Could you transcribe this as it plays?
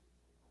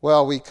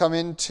Well, we come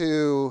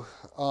into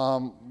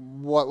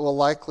what will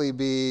likely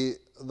be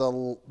the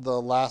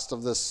last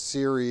of this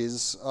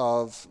series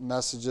of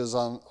messages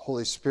on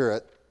Holy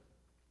Spirit.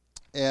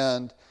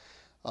 And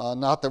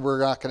not that we're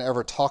not going to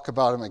ever talk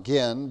about him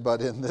again,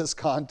 but in this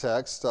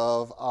context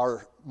of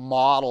our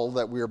model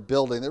that we're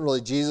building, that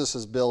really Jesus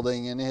is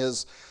building in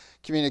his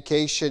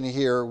communication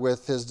here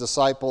with his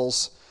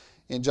disciples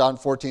in John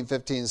 14,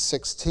 15,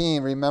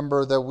 16,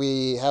 remember that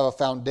we have a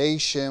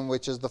foundation,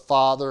 which is the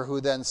Father who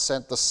then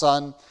sent the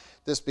Son.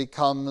 This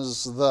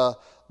becomes the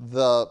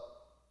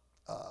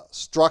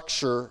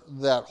structure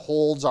that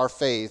holds our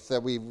faith,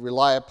 that we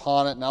rely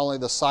upon it, not only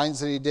the signs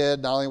that he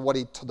did, not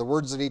only the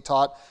words that he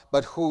taught,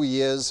 but who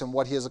he is and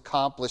what he has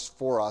accomplished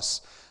for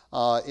us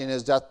in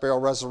his death, burial,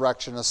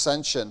 resurrection,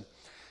 ascension.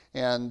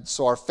 And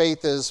so our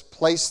faith is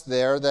placed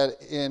there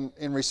that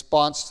in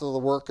response to the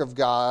work of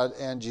God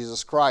and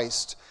Jesus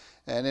Christ.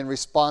 And in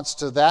response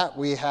to that,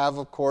 we have,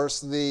 of course,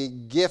 the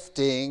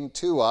gifting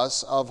to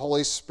us of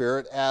Holy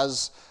Spirit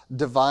as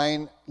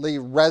divinely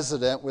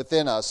resident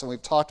within us. And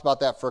we've talked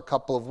about that for a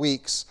couple of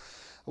weeks.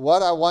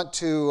 What I want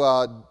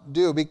to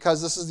do,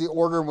 because this is the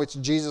order in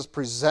which Jesus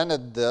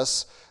presented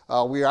this,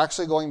 we are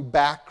actually going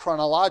back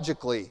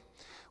chronologically.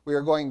 We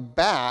are going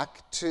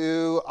back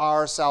to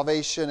our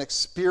salvation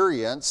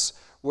experience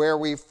where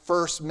we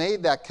first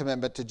made that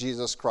commitment to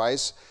Jesus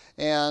Christ,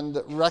 and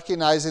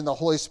recognizing the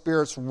Holy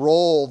Spirit's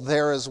role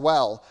there as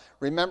well.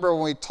 Remember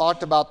when we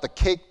talked about the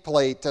cake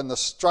plate and the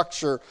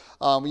structure,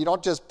 you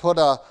don't just put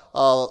a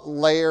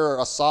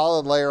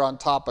solid layer on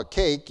top of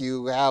cake.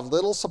 You have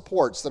little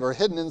supports that are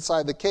hidden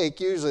inside the cake,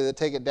 usually that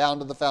take it down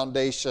to the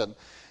foundation.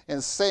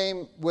 And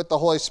same with the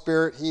Holy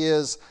Spirit. He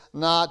is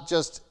not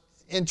just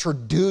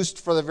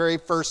introduced for the very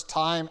first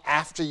time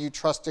after you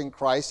trust in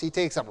Christ. He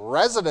takes up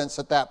residence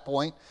at that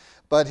point,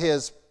 but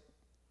his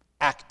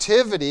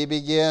activity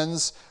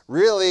begins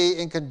really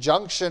in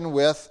conjunction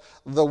with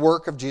the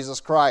work of Jesus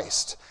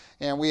Christ.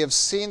 And we have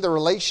seen the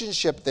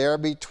relationship there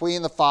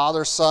between the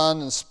Father,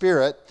 Son, and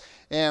Spirit.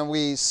 And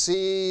we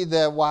see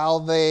that while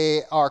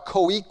they are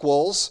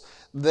co-equals,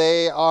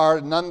 they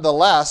are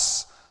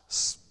nonetheless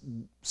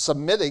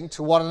submitting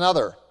to one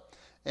another.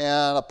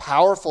 And a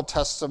powerful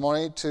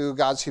testimony to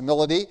God's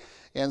humility.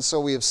 And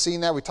so we have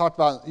seen that. You talked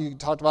about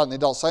in the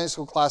adult Sunday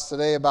school class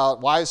today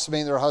about wives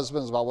submitting their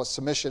husbands, about what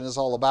submission is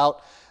all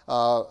about.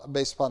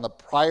 Based upon the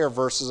prior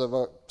verses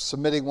of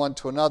submitting one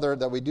to another,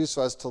 that we do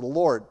so as to the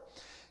Lord.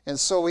 And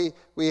so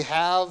we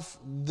have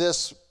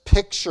this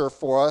picture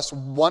for us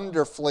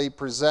wonderfully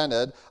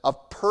presented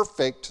of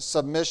perfect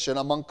submission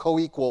among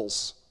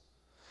co-equals.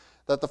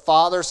 That the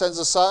Father sends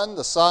the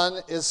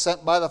Son is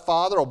sent by the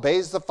Father,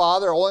 obeys the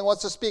Father, only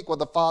wants to speak what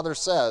the Father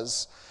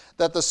says.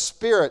 That the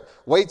Spirit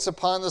waits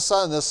upon the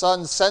Son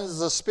sends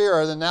the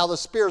Spirit, and now the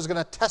Spirit is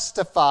going to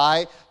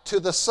testify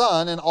to the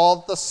Son and all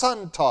that the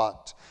Son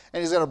taught. And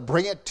he's going to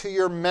bring it to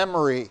your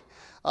memory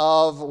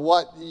of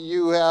what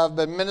you have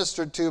been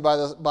ministered to by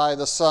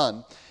the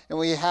Son. And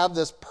we have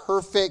this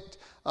perfect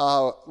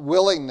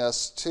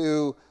willingness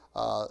to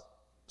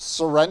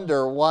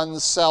surrender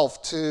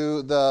oneself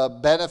to the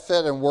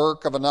benefit and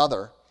work of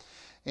another.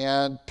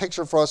 And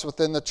picture for us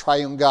within the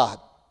triune God.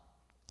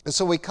 And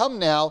so we come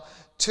now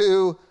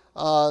to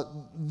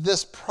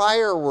this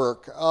prior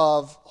work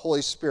of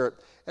Holy Spirit.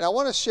 And I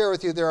want to share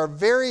with you, there are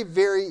very,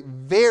 very,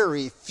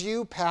 very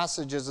few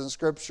passages in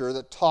Scripture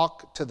that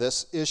talk to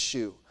this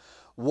issue.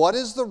 What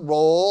is the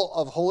role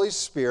of Holy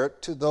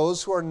Spirit to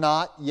those who are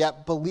not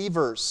yet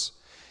believers?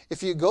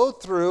 If you go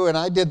through, and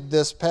I did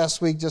this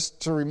past week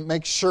just to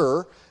make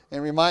sure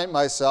and remind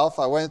myself,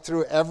 I went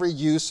through every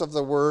use of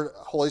the word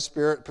Holy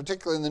Spirit,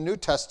 particularly in the New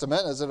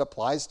Testament as it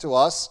applies to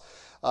us,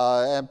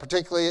 and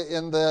particularly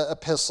in the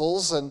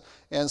epistles and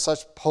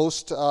such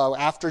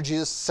after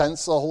Jesus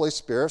sends the Holy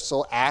Spirit.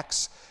 So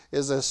Acts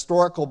is a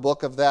historical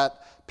book of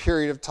that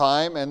period of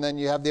time, and then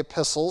you have the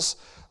epistles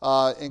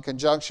in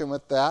conjunction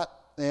with that.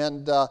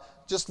 And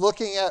just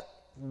looking at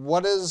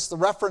what is the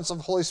reference of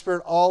Holy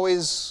Spirit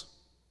always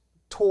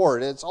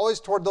toward. It's always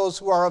toward those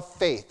who are of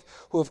faith,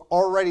 who have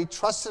already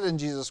trusted in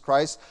Jesus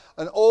Christ.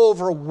 An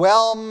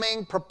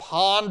overwhelming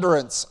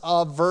preponderance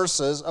of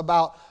verses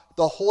about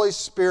the Holy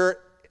Spirit,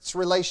 its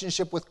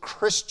relationship with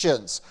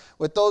Christians,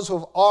 with those who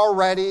have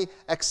already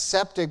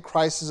accepted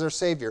Christ as their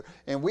Savior.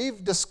 And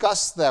we've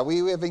discussed that. We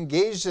have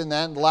engaged in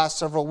that in the last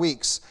several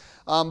weeks.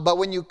 But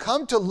when you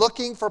come to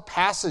looking for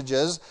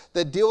passages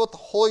that deal with the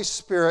Holy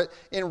Spirit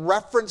in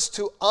reference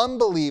to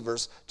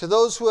unbelievers, to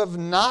those who have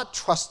not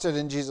trusted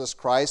in Jesus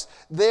Christ,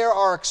 there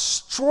are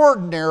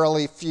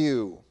extraordinarily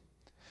few.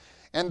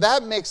 And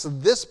that makes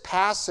this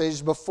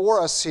passage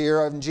before us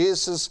here in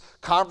Jesus'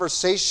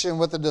 conversation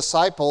with the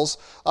disciples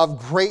of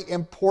great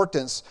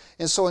importance.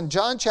 And so in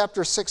John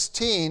chapter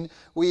 16,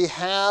 we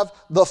have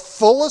the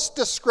fullest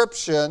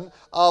description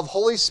of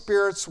Holy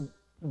Spirit's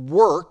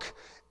work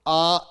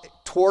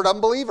toward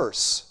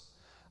unbelievers,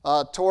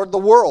 toward the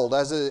world,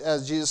 as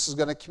Jesus is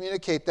going to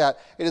communicate that.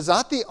 It is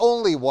not the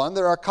only one.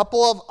 There are a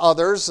couple of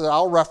others that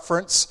I'll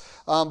reference,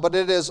 but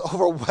it is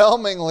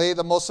overwhelmingly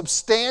the most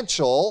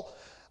substantial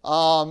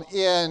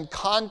in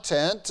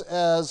content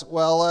as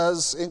well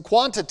as in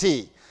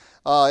quantity.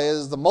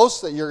 Is the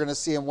most that you're going to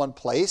see in one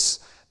place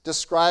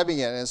describing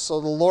it. And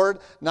so the Lord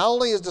not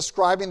only is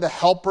describing the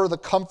helper, the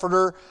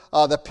comforter,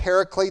 the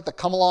paraclete, the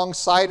come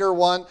alongside-er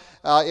one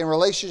in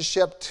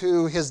relationship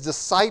to his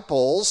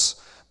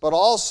disciples, but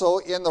also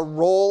in the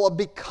role of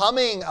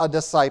becoming a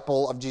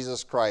disciple of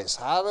Jesus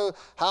Christ.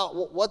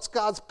 What's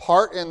God's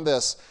part in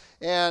this?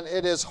 And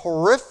it is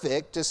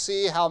horrific to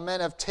see how men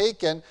have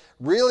taken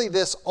really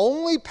this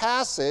only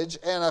passage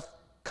and a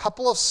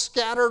couple of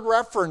scattered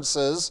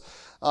references,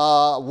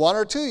 one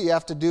or two you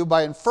have to do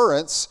by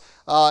inference,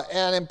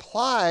 and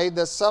implied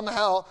that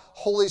somehow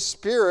Holy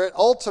Spirit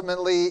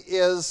ultimately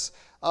is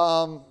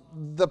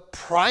the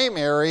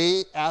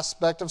primary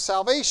aspect of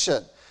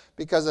salvation.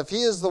 Because if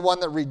he is the one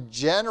that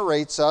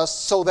regenerates us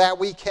so that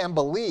we can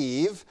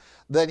believe,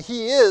 then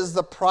he is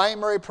the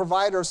primary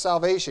provider of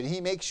salvation.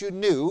 He makes you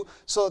new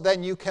so that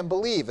then you can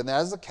believe. And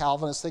that is the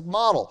Calvinistic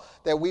model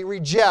that we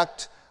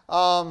reject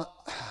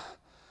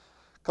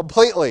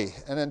completely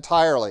and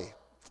entirely.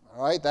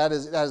 All right, that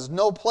has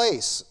no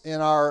place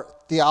in our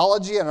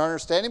theology and our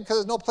understanding because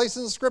there's no place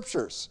in the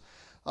Scriptures.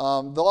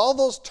 All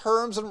those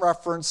terms and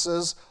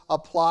references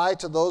apply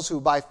to those who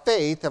by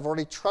faith have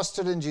already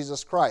trusted in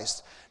Jesus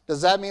Christ.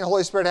 Does that mean the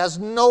Holy Spirit has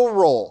no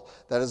role?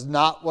 That is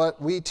not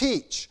what we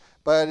teach.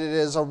 But it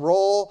is a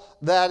role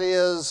that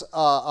is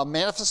a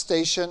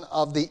manifestation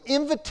of the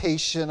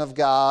invitation of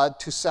God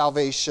to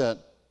salvation.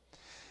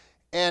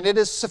 And it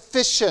is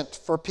sufficient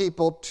for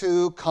people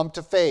to come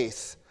to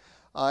faith.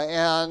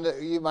 And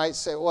you might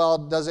say, well,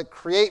 does it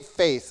create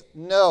faith?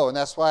 No, and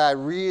that's why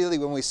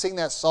when we sing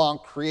that song,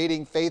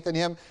 Creating Faith in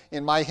Him,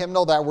 in my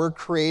hymnal, that word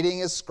creating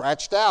is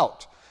scratched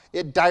out.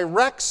 It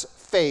directs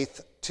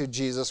faith to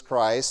Jesus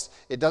Christ.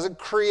 It doesn't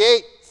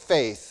create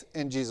faith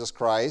in Jesus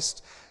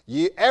Christ.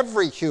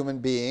 Every human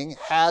being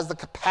has the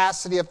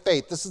capacity of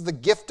faith. This is the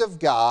gift of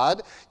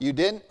God. You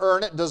didn't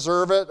earn it,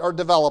 deserve it, or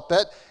develop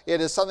it.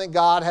 It is something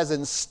God has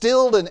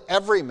instilled in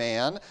every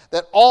man,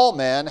 that all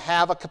men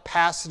have a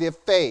capacity of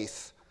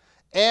faith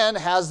and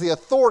has the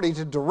authority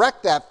to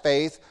direct that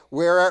faith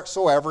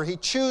wheresoever he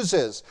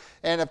chooses.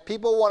 And if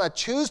people want to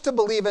choose to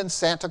believe in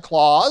Santa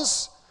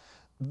Claus,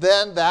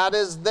 then that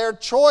is their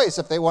choice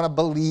if they want to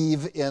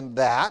believe in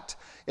that.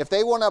 If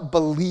they want to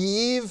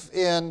believe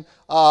in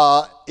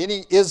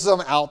any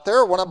ism out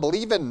there, want to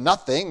believe in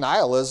nothing,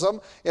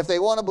 nihilism, if they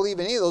want to believe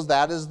in any of those,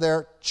 that is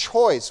their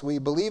choice. We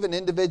believe in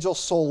individual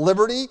soul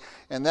liberty,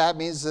 and that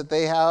means that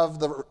they have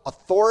the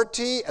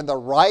authority and the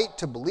right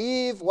to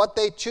believe what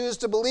they choose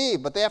to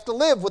believe, but they have to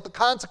live with the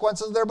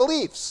consequences of their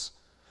beliefs.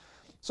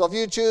 So if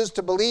you choose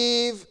to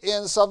believe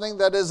in something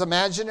that is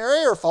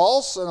imaginary or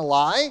false and a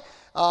lie,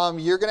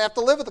 you're going to have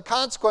to live with the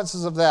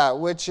consequences of that,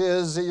 which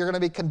is that you're going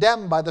to be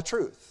condemned by the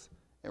truth.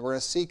 And we're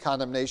going to see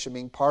condemnation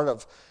being part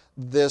of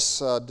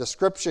this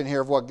description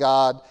here of what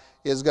God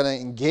is going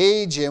to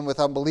engage in with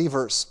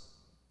unbelievers.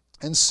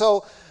 And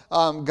so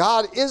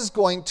God is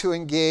going to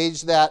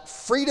engage that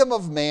freedom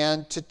of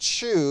man to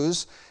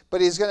choose, but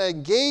he's going to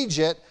engage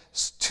it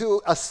to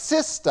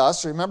assist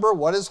us. Remember,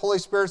 what is Holy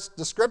Spirit's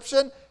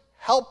description?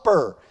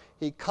 Helper.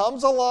 He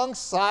comes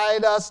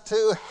alongside us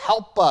to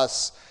help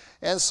us.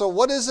 And so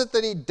what is it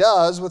that he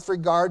does with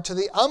regard to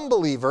the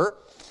unbeliever?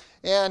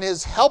 And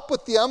his help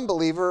with the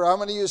unbeliever, I'm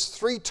going to use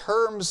three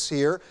terms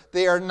here.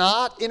 They are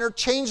not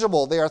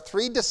interchangeable. They are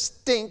three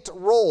distinct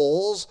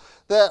roles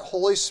that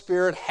Holy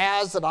Spirit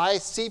has that I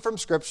see from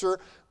Scripture.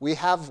 We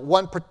have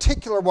one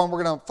particular one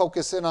we're going to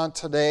focus in on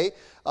today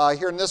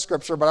here in this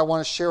Scripture, but I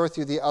want to share with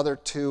you the other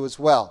two as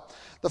well.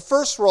 The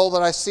first role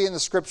that I see in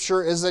the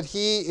Scripture is that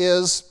he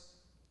is,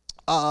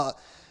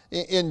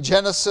 in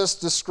Genesis,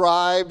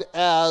 described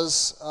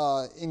as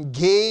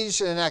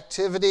engaged in an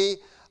activity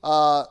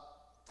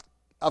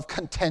of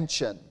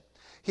contention.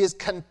 He is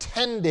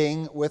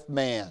contending with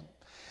man.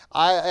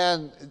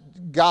 And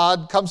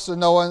God comes to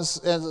Noah and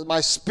says, my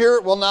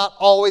spirit will not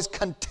always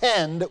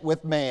contend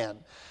with man.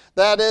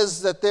 That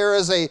is, that there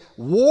is a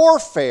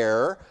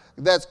warfare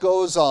that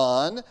goes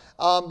on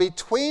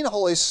between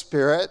Holy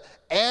Spirit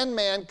and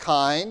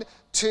mankind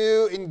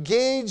to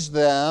engage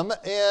them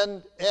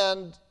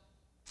and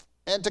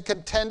to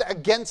contend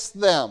against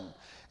them.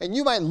 And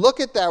you might look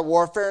at that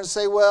warfare and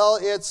say, well,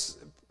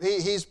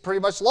 he's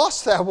pretty much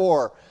lost that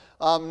war.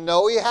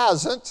 No, he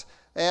hasn't.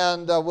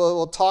 And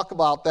we'll talk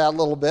about that a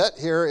little bit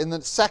here in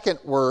the second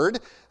word.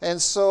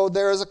 And so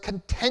there is a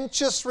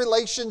contentious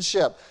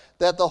relationship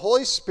that the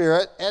Holy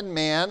Spirit and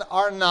man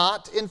are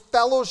not in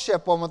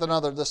fellowship one with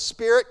another. The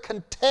Spirit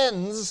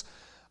contends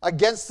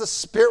against the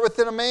spirit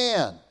within a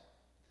man.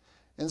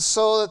 And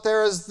so that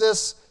there is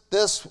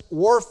this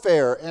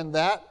warfare, and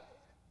that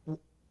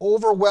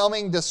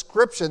overwhelming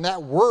description,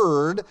 that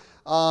word,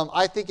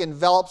 I think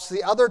envelops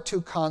the other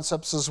two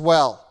concepts as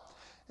well.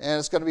 And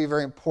it's going to be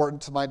very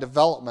important to my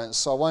development.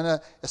 So I want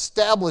to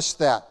establish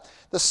that.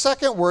 The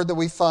second word that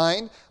we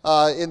find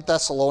in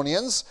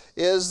Thessalonians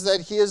is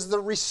that he is the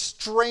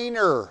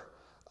restrainer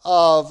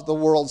of the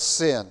world's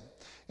sin.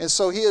 And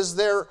so he is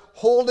there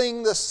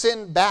holding the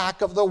sin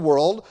back of the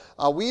world.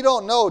 We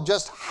don't know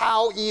just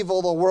how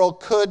evil the world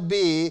could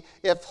be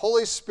if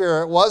Holy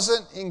Spirit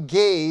wasn't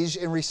engaged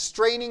in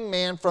restraining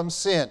man from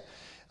sin.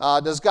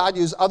 Does God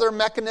use other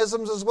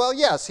mechanisms as well?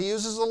 Yes, he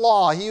uses the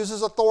law. He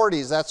uses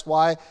authorities. That's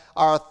why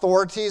our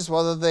authorities,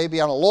 whether they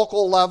be on a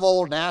local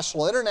level,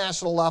 national,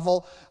 international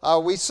level,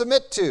 we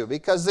submit to,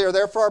 because they're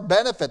there for our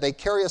benefit. They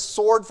carry a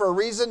sword for a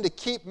reason, to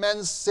keep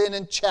men's sin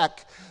in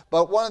check.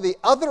 But one of the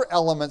other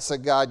elements that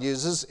God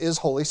uses is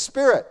Holy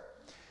Spirit.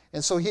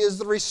 And so he is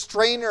the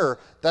restrainer.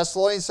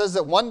 Thessalonians says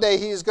that one day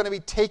he is going to be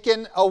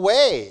taken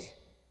away.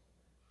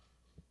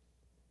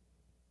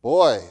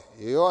 Boy,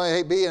 you want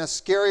to be in a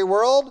scary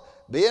world?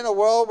 Be in a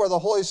world where the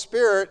Holy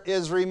Spirit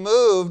is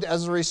removed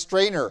as a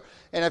restrainer.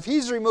 And if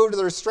he's removed as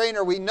a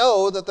restrainer, we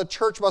know that the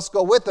church must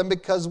go with him,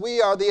 because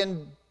we are the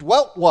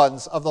indwelt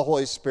ones of the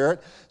Holy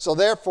Spirit. So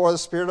therefore, the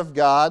Spirit of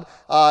God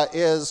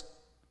is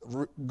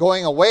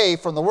going away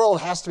from the world,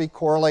 has to be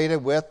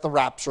correlated with the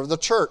rapture of the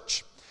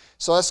church.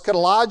 So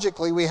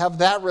eschatologically, we have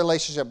that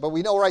relationship. But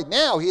we know right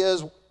now he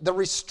is the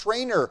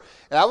restrainer.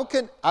 And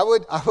I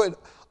would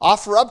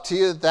offer up to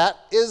you that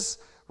is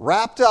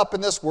wrapped up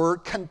in this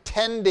word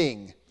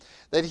contending.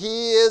 That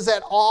he is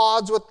at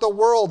odds with the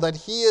world, that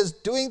he is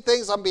doing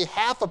things on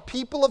behalf of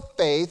people of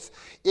faith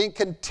in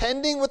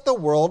contending with the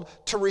world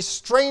to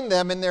restrain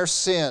them in their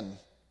sin,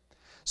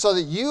 so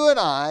that you and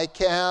I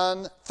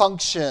can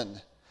function,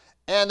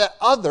 and that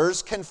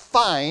others can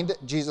find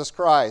Jesus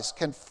Christ,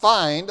 can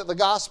find the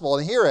gospel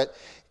and hear it,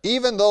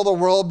 even though the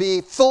world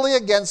be fully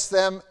against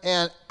them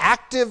and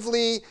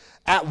actively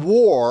at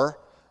war.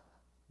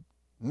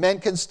 Men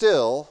can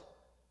still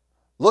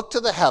look to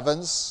the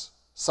heavens,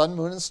 sun,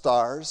 moon, and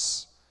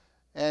stars,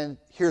 and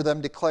hear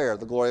them declare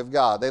the glory of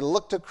God. They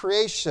look to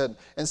creation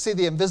and see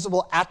the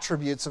invisible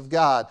attributes of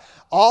God.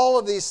 All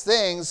of these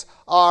things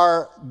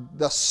are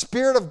the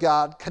Spirit of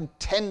God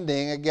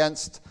contending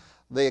against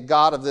the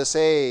God of this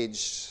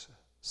age,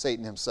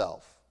 Satan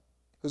himself,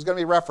 who's going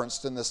to be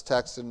referenced in this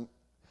text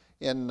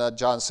in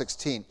John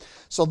 16.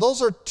 So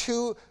those are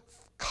two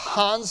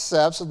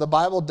concepts that the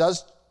Bible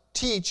does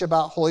teach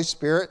about Holy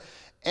Spirit.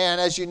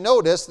 And as you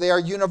notice, they are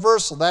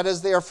universal. That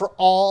is, they are for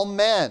all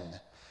men.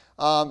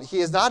 He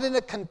is not in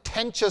a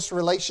contentious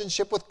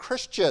relationship with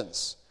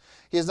Christians.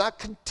 He is not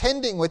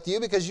contending with you,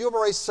 because you have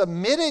already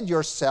submitted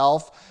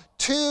yourself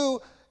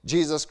to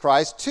Jesus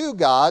Christ, to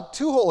God,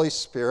 to Holy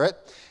Spirit.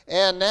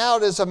 And now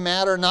it is a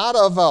matter not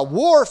of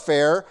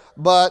warfare,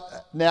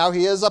 but now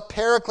he is a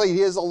paraclete.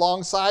 He is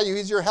alongside you.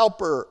 He's your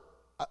helper.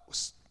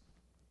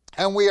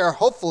 And we are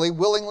hopefully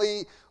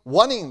willingly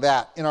wanting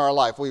that in our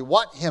life. We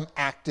want him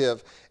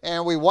active,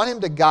 and we want him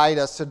to guide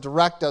us, to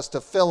direct us,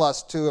 to fill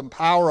us, to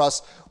empower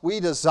us. We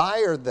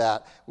desire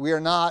that. We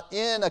are not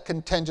in a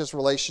contentious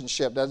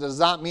relationship. That does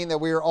not mean that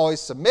we are always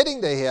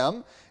submitting to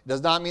him. It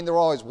does not mean that we're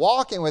always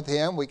walking with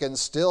him. We can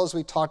still, as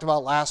we talked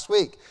about last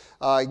week,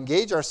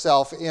 engage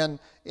ourselves in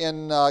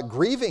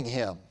grieving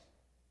him.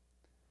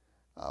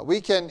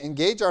 We can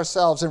engage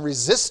ourselves in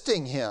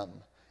resisting him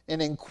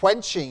and in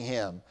quenching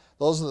him.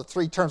 Those are the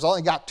three terms. I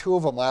only got two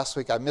of them last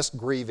week. I missed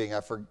grieving.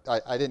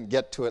 I didn't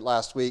get to it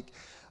last week,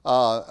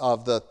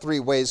 of the three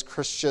ways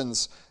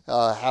Christians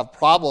have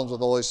problems with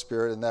the Holy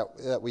Spirit, and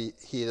that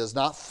he does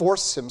not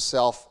force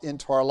himself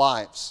into our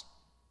lives.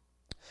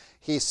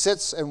 He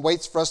sits and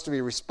waits for us to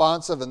be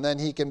responsive, and then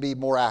he can be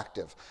more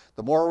active.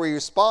 The more we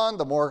respond,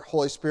 the more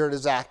Holy Spirit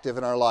is active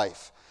in our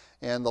life.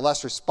 And the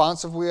less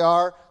responsive we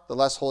are, the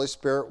less Holy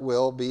Spirit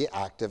will be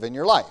active in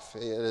your life.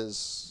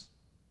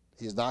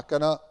 He's not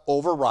going to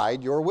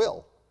override your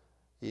will.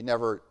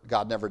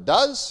 God never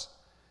does.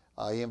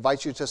 He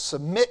invites you to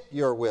submit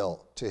your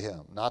will to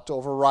him, not to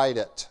override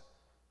it.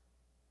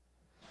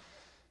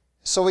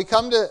 So we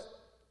come to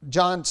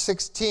John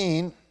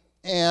 16,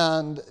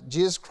 and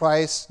Jesus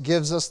Christ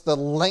gives us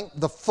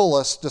the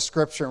fullest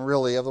description,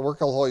 really, of the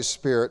work of the Holy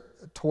Spirit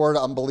toward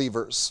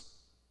unbelievers.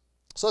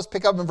 So let's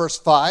pick up in verse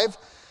 5.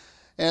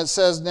 And it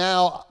says,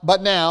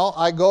 But now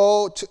I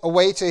go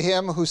away to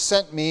him who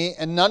sent me,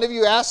 and none of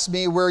you ask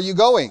me, where are you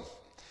going?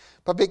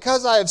 But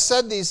because I have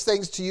said these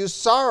things to you,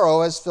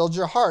 sorrow has filled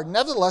your heart.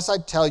 Nevertheless, I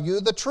tell you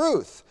the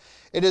truth.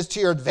 It is to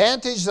your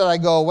advantage that I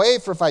go away,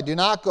 for if I do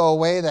not go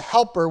away, the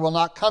Helper will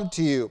not come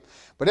to you.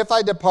 But if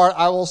I depart,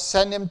 I will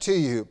send him to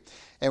you.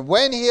 And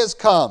when he has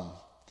come,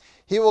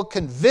 he will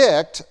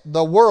convict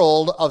the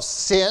world of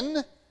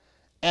sin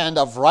and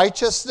of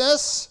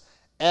righteousness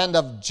and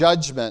of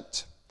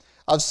judgment.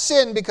 Of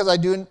sin,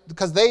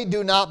 because they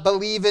do not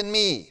believe in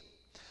me.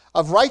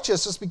 Of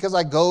righteousness, because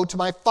I go to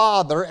my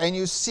Father, and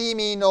you see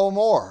me no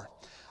more.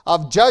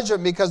 Of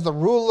judgment, because the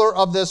ruler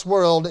of this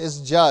world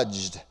is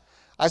judged.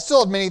 I still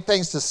have many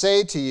things to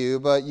say to you,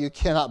 but you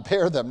cannot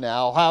bear them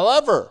now.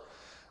 However,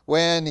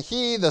 when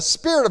he, the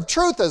Spirit of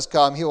truth, has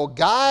come, he will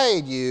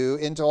guide you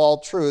into all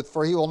truth,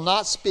 for he will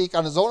not speak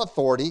on his own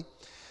authority,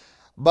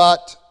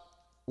 but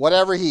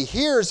whatever he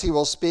hears, he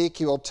will speak.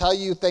 He will tell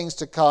you things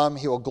to come.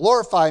 He will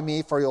glorify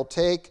me, for he will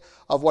take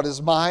of what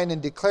is mine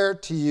and declare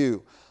it to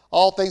you.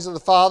 All things that the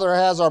Father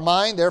has are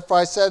mine. Therefore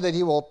I said that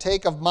he will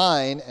take of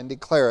mine and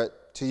declare it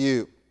to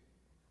you.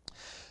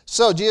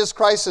 So Jesus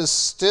Christ is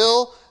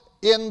still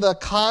in the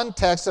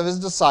context of his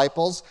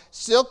disciples,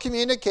 still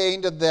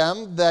communicating to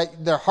them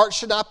that their heart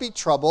should not be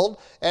troubled,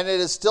 and it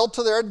is still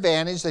to their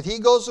advantage that he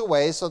goes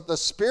away so that the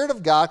Spirit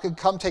of God could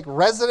come take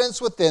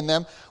residence within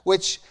them,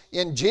 which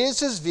in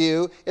Jesus'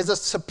 view is a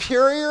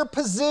superior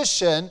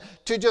position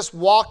to just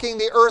walking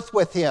the earth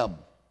with him.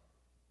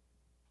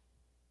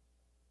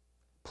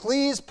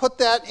 Please put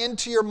that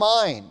into your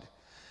mind.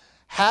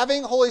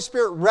 Having Holy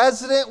Spirit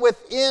resident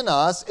within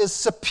us is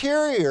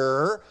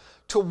superior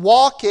to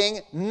walking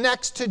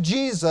next to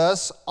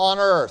Jesus on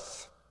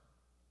earth.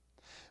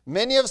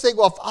 Many of us think,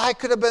 well, if I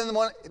could have been the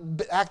one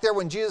back there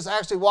when Jesus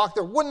actually walked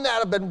there, wouldn't that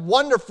have been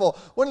wonderful?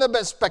 Wouldn't it have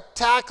been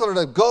spectacular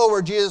to go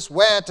where Jesus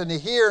went and to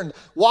hear and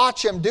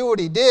watch him do what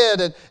he did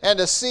and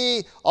to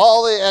see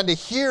and to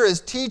hear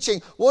his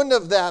teaching? Wouldn't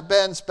have that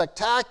been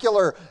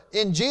spectacular?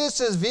 In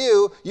Jesus'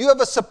 view, you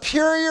have a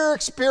superior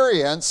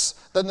experience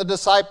than the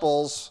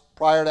disciples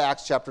prior to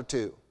Acts chapter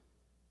 2.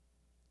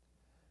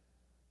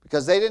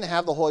 Because they didn't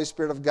have the Holy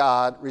Spirit of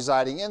God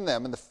residing in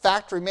them. And the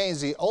fact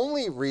remains, the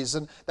only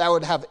reason that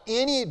would have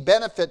any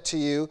benefit to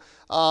you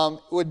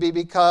would be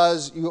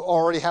because you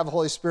already have the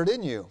Holy Spirit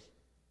in you.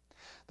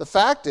 The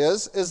fact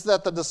is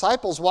that the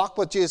disciples walked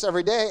with Jesus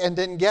every day and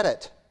didn't get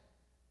it.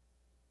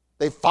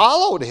 They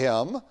followed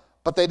him,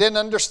 but they didn't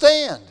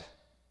understand.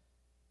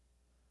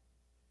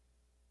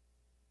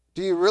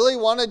 Do you really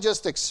want to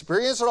just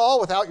experience it all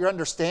without your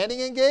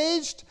understanding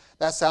engaged?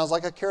 That sounds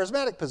like a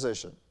charismatic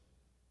position.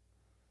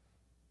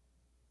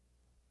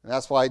 And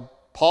that's why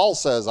Paul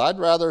says, I'd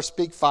rather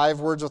speak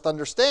 5 words with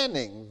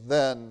understanding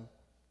than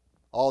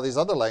all these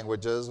other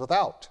languages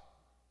without.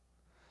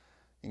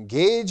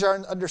 Engage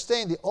our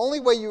understanding. The only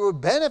way you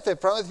would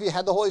benefit from it if you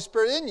had the Holy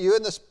Spirit in you,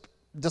 and the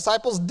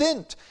disciples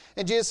didn't.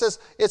 And Jesus says,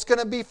 it's going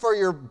to be for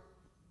your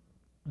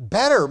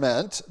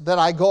betterment that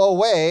I go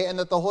away and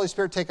that the Holy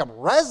Spirit take up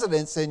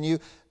residence in you.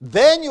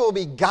 Then you will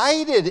be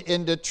guided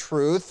into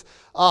truth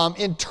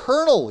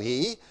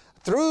internally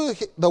through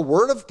the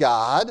Word of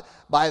God,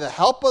 by the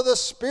help of the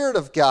Spirit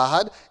of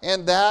God,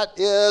 and that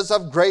is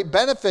of great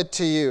benefit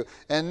to you.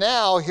 And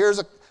now here's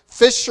a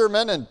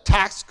fishermen and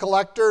tax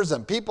collectors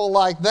and people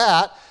like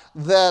that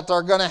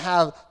are going to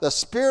have the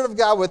Spirit of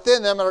God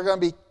within them and are going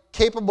to be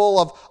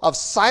capable of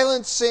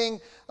silencing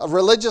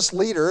religious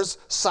leaders,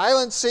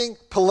 silencing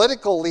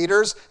political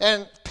leaders,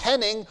 and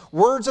penning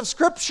words of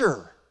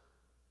Scripture.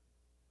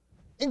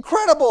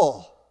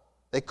 Incredible!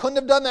 They couldn't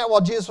have done that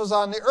while Jesus was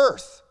on the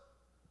earth.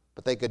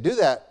 But they could do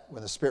that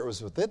when the Spirit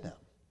was within them.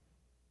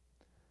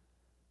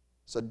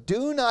 So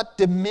do not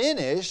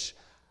diminish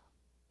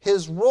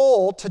his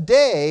role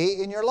today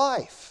in your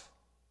life.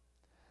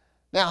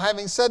 Now,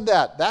 having said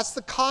that, that's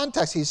the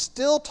context. He's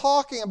still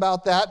talking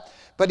about that,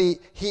 but he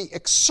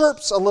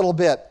excerpts a little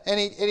bit. And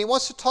he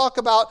wants to talk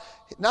about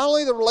not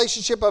only the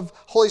relationship of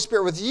Holy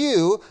Spirit with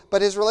you,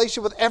 but his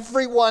relationship with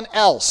everyone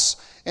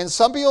else. And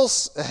some people,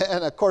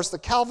 and of course the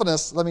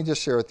Calvinists, let me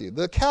just share with you.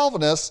 The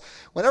Calvinists,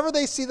 whenever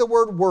they see the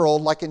word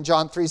world, like in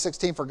John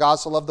 3:16, for God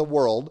so loved the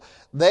world,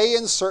 they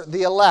insert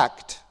the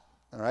elect.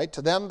 All right?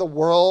 To them, the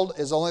world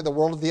is only the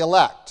world of the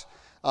elect.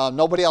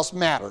 Nobody else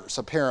matters,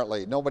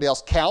 apparently. Nobody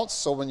else counts.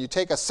 So when you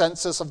take a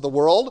census of the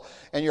world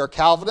and you're a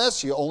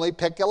Calvinist, you only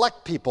pick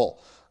elect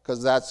people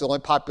because that's the only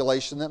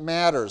population that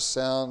matters.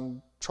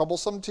 Sound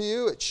troublesome to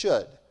you? It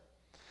should.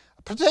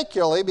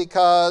 Particularly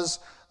because...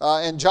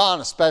 and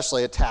John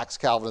especially attacks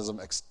Calvinism,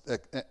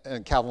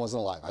 and Calvin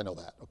wasn't alive. I know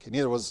that. Okay,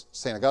 neither was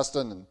St.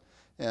 Augustine,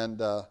 and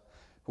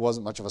who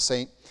wasn't much of a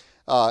saint.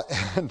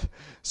 And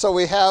so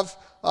we have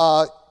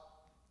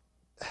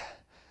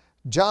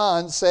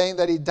John saying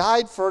that he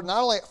died for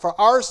not only for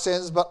our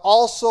sins, but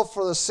also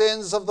for the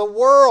sins of the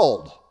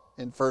world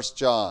in 1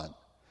 John.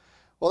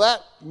 Well,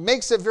 that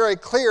makes it very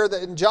clear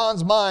that in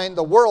John's mind,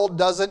 the world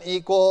doesn't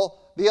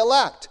equal the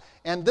elect.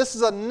 And this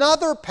is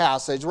another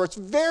passage where it's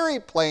very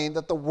plain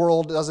that the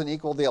world doesn't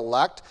equal the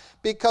elect,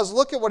 because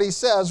look at what he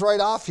says right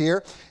off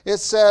here. It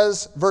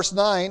says, verse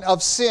 9,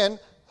 of sin.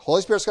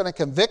 Holy Spirit's going to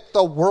convict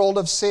the world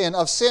of sin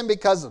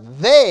because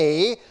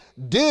they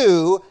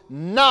do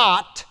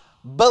not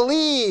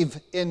believe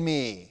in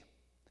me.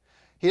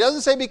 He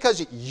doesn't say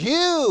because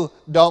you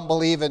don't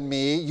believe in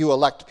me, you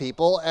elect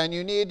people, and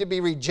you need to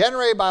be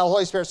regenerated by the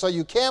Holy Spirit so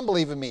you can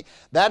believe in me.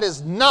 That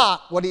is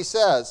not what he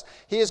says.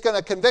 He is going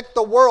to convict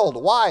the world.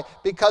 Why?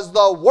 Because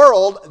the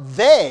world,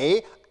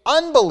 they,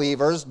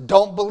 unbelievers,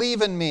 don't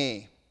believe in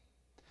me.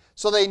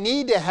 So they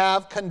need to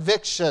have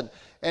conviction.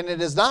 And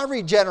it is not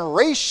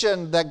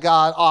regeneration that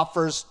God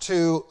offers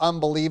to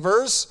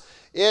unbelievers.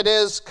 It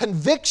is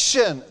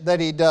conviction that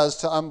he does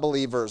to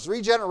unbelievers.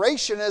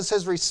 Regeneration is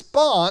his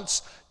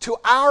response to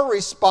our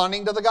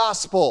responding to the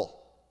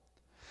gospel.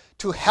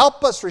 To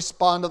help us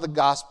respond to the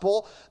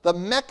gospel, the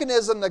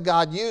mechanism that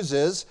God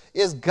uses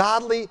is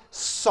godly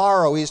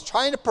sorrow. He's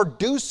trying to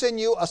produce in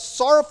you a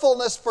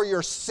sorrowfulness for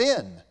your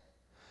sin.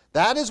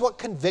 That is what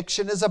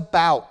conviction is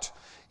about.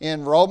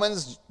 In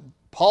Romans,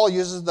 Paul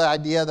uses the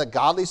idea that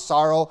godly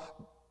sorrow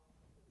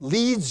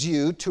leads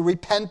you to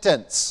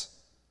repentance.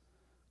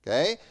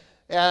 Okay?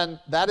 And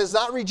that is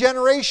not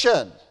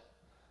regeneration.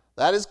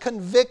 That is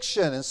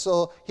conviction. And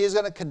so he's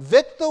going to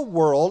convict the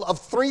world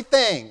of three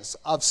things: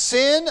 of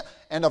sin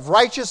and of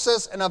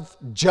righteousness and of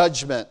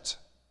judgment.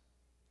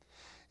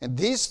 And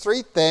these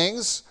three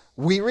things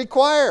we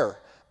require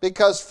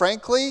because,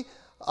 frankly,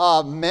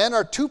 men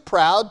are too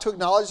proud to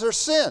acknowledge their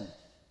sin.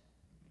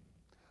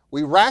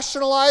 We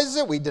rationalize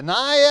it, we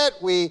deny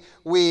it,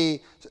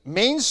 we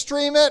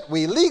mainstream it,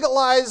 we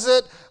legalize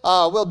it.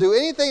 We'll do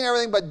anything and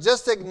everything but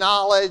just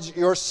acknowledge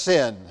your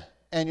sin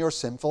and your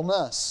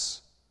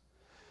sinfulness.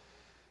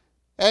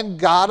 And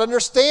God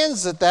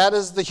understands that that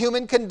is the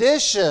human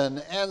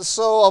condition. And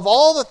so of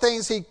all the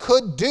things he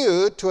could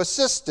do to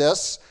assist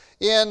us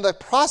in the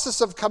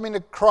process of coming to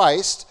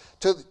Christ,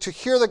 to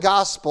hear the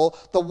gospel,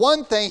 the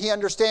one thing he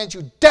understands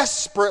you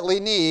desperately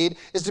need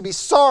is to be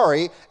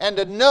sorry and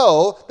to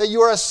know that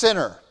you are a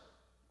sinner.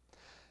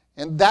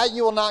 And that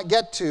you will not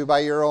get to by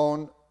your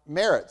own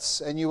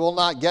merits, and you will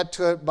not get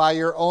to it by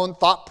your own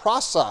thought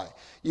process.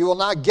 You will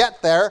not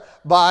get there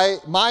by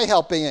my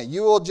helping it.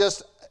 You will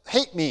just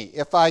hate me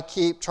if I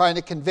keep trying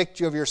to convict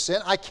you of your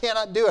sin. I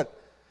cannot do it.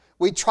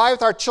 We try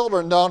with our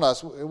children, don't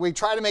us? We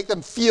try to make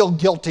them feel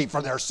guilty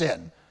for their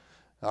sin.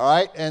 All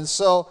right? And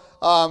so,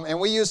 and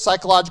we use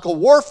psychological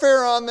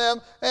warfare on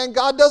them, and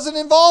God doesn't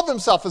involve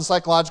himself in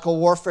psychological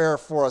warfare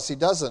for us. He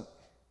doesn't.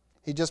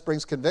 He just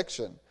brings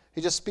conviction.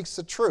 He just speaks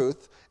the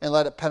truth and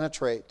let it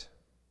penetrate.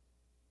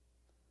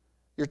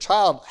 Your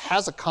child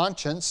has a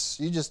conscience.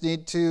 You just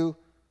need to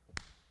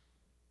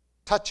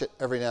touch it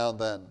every now and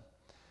then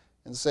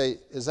and say,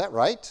 is that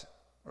right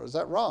or is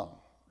that wrong?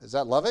 Is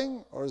that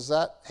loving or is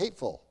that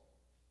hateful?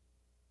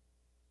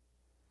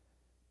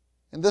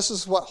 And this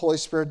is what Holy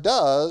Spirit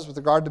does with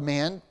regard to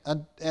man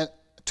and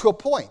to a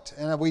point.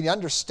 And we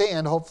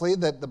understand, hopefully,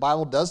 that the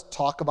Bible does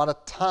talk about a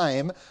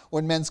time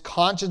when men's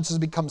consciences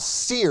become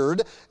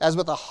seared as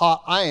with a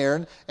hot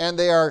iron, and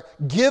they are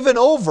given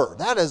over.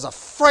 That is a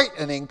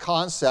frightening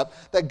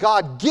concept, that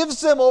God gives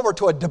them over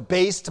to a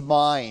debased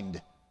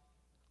mind.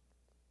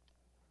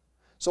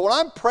 So when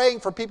I'm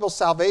praying for people's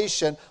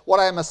salvation, what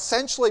I am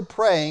essentially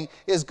praying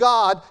is,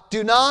 God,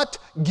 do not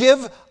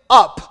give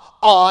up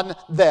on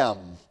them.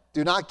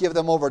 Do not give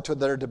them over to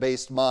their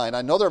debased mind.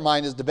 I know their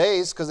mind is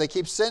debased because they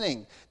keep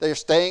sinning. They're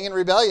staying in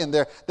rebellion.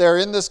 They're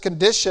in this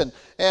condition.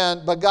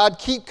 But God,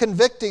 keep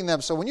convicting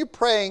them. So when you're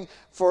praying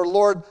for,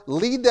 Lord,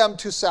 lead them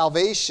to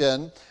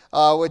salvation,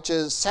 which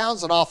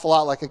sounds an awful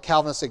lot like a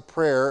Calvinistic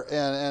prayer,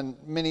 and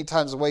many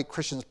times the way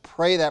Christians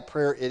pray that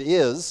prayer, it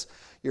is.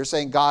 You're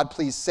saying, God,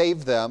 please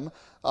save them,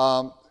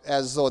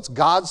 as though it's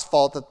God's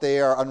fault that they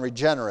are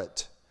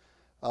unregenerate.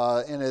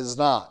 And it is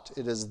not.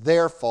 It is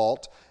their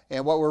fault.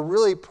 And what we're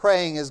really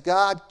praying is,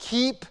 God,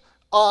 keep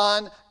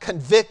on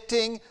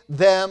convicting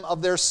them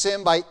of their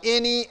sin by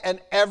any and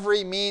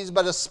every means,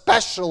 but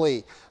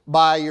especially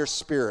by your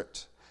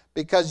Spirit.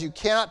 Because you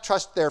cannot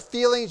trust their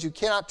feelings, you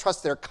cannot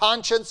trust their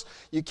conscience,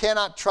 you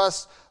cannot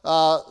trust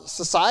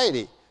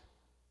society.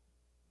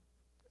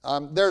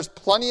 There's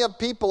plenty of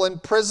people in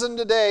prison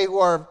today who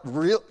are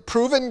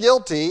proven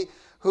guilty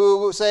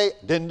who say,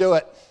 didn't do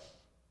it.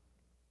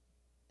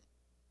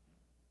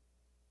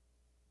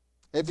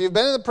 If you've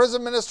been in the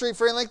prison ministry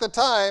for any length of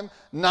time,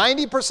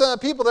 90% of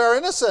people there are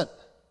innocent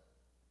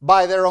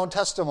by their own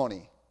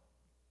testimony.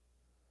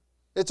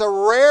 It's a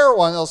rare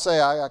one. They'll say,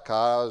 I got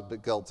caught, I was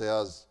guilty, I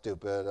was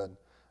stupid,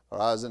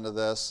 or I was into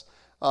this.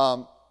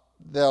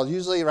 They'll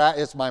usually,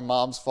 it's my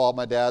mom's fault,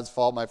 my dad's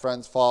fault, my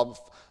friend's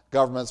fault,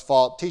 government's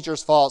fault,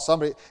 teacher's fault,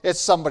 it's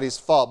somebody's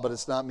fault, but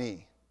it's not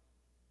me.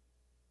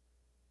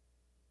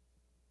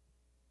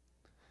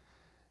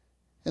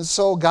 And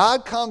so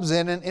God comes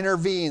in and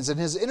intervenes, and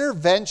his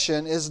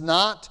intervention is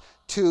not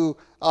to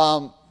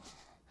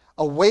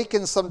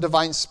awaken some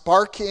divine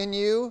spark in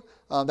you.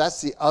 That's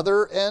the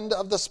other end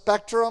of the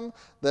spectrum,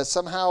 that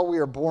somehow we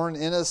are born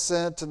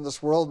innocent and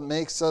this world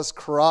makes us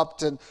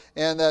corrupt, and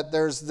that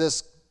there's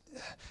this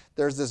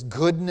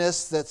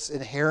goodness that's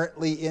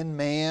inherently in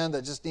man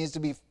that just needs to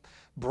be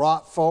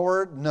brought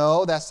forward.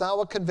 No, that's not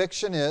what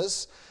conviction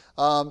is.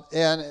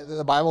 And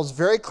the Bible is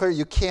very clear.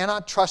 You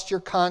cannot trust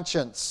your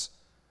conscience.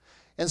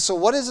 And so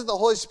what is it the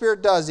Holy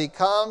Spirit does? He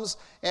comes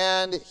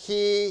and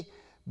he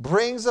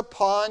brings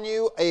upon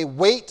you a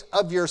weight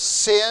of your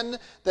sin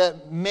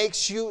that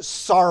makes you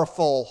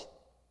sorrowful.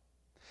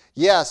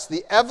 Yes,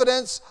 the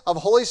evidence of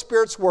Holy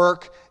Spirit's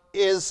work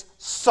is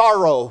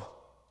sorrow.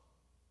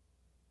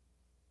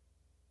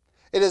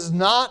 It is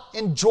not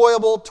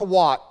enjoyable to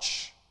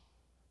watch,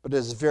 but it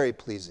is very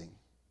pleasing.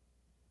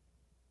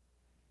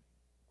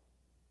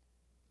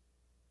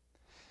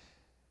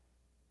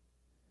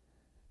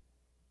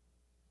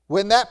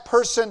 When that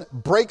person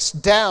breaks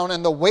down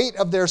and the weight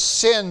of their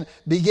sin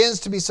begins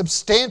to be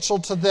substantial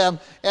to them,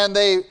 and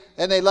they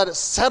let it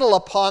settle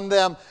upon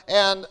them,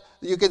 and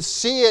you can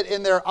see it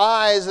in their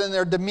eyes and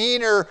their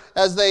demeanor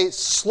as they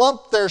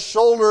slump their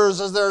shoulders,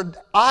 as their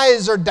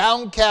eyes are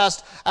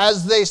downcast,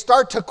 as they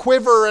start to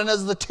quiver, and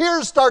as the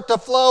tears start to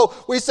flow,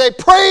 we say,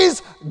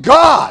 praise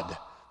God,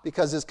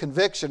 because his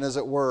conviction is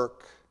at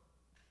work.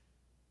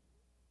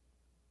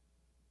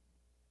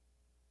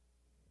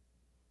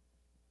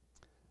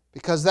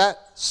 Because that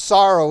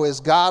sorrow is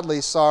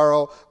godly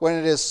sorrow when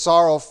it is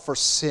sorrow for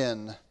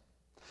sin.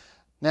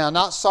 Now,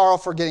 not sorrow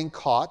for getting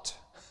caught,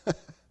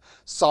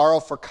 sorrow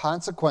for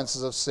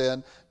consequences of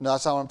sin. No,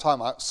 that's not what I'm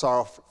talking about.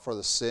 Sorrow for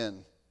the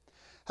sin.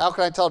 How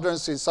can I tell the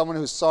difference between someone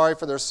who's sorry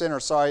for their sin or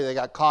sorry they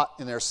got caught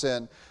in their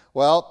sin?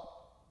 Well,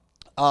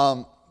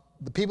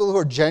 the people who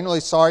are genuinely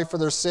sorry for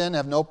their sin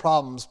have no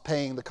problems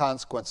paying the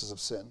consequences of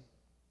sin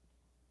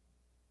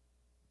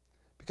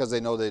because they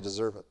know they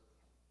deserve it.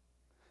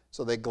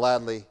 So they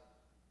gladly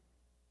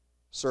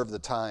serve the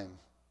time,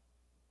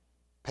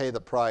 pay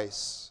the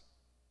price,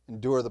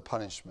 endure the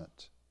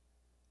punishment.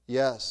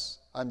 Yes,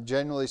 I'm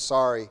genuinely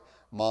sorry,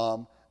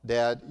 Mom,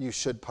 Dad, you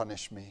should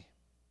punish me.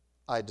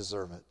 I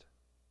deserve it.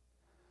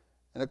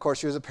 And of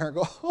course, you as a parent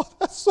go, oh,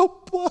 that's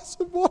so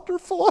blessed and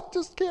wonderful. I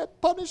just can't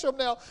punish him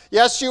now.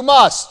 Yes, you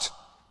must.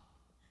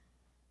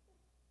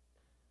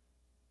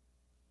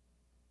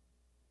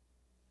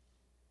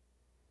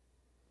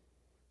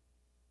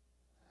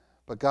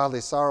 But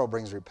godly sorrow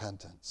brings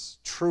repentance.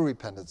 True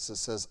repentance that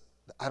says,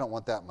 I don't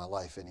want that in my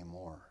life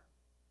anymore.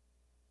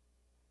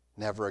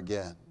 Never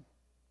again.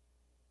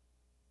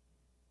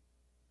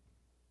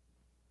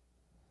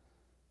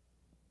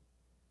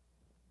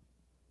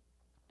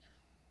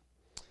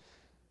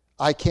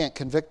 I can't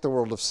convict the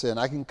world of sin.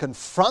 I can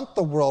confront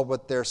the world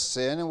with their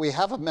sin, and we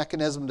have a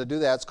mechanism to do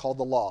that. It's called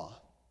the law.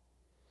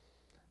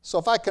 So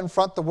if I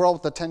confront the world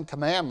with the Ten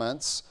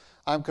Commandments,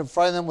 I'm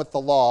confronting them with the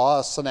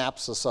law, a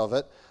synopsis of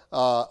it,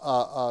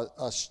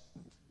 a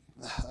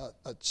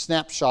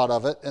snapshot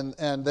of it,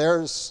 and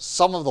there's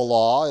some of the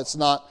law. It's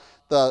not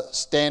the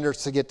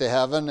standards to get to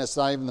heaven. It's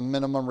not even the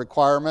minimum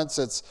requirements.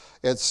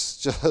 It's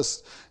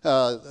just,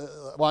 why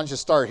don't you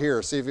start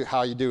here, see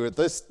how you do with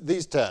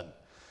these 10.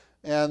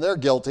 And they're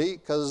guilty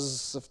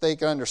because if they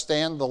can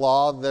understand the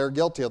law, they're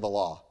guilty of the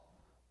law.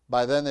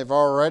 By then, they've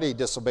already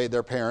disobeyed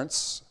their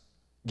parents,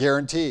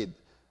 guaranteed.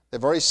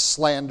 They've already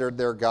slandered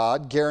their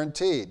God,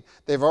 guaranteed.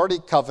 They've already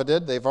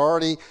coveted. They've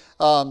already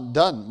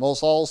done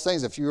most all those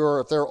things. If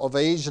they're of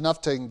age enough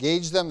to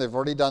engage them, they've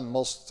already done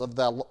most of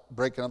that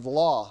breaking of the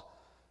law.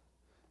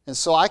 And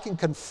so I can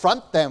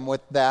confront them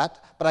with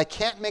that, but I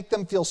can't make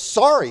them feel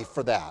sorry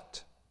for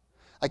that.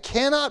 I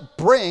cannot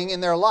bring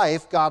in their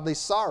life godly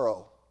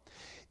sorrow.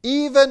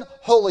 Even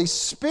Holy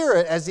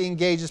Spirit, as He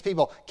engages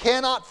people,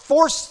 cannot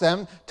force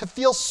them to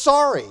feel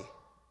sorry.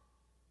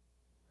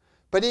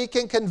 But He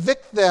can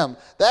convict them.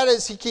 That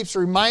is, He keeps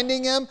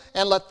reminding them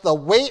and let the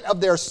weight of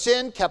their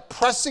sin keep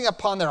pressing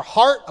upon their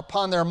heart,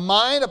 upon their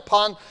mind,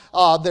 upon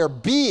their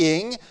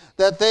being,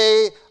 that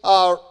they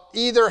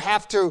either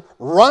have to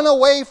run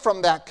away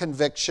from that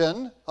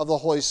conviction of the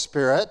Holy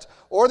Spirit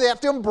or they have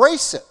to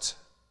embrace it.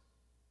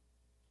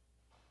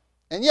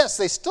 And yes,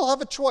 they still have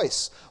a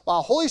choice.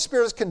 While Holy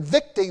Spirit is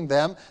convicting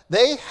them,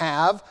 they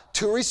have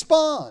to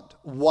respond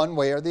one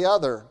way or the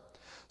other.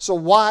 So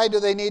why do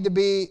they need to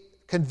be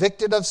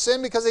convicted of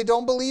sin? Because they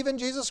don't believe in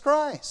Jesus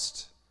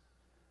Christ.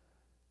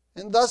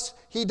 And thus,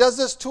 He does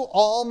this to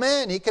all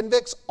men. He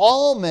convicts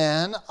all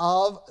men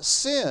of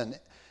sin.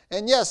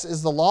 And yes,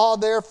 is the law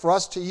there for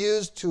us to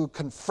use to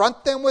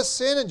confront them with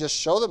sin and just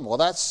show them, well,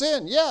 that's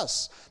sin?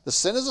 Yes. The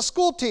sin is a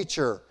school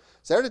teacher.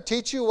 It's there to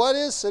teach you what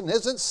is and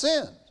isn't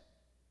sin.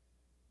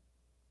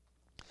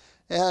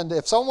 And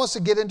if someone wants to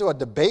get into a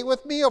debate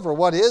with me over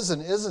what is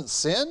and isn't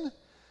sin,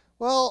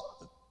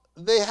 well,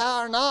 they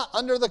are not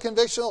under the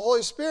conviction of the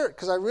Holy Spirit,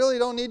 because I really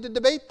don't need to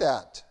debate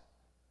that.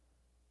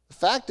 The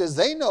fact is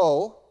they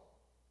know,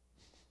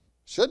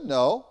 should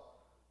know,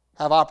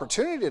 have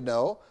opportunity to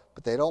know,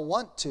 but they don't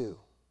want to.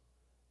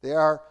 They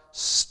are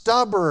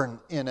stubborn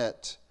in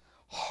it.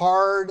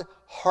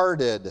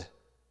 Hard-hearted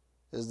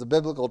is the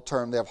biblical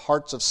term. They have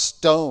hearts of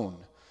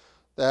stone,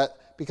 that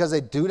because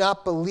they do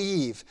not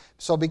believe.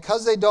 So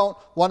because they don't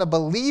want to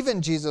believe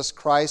in Jesus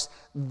Christ,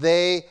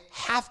 they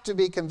have to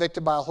be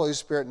convicted by the Holy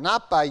Spirit,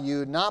 not by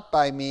you, not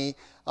by me.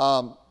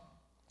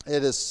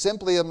 It is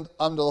simply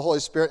under the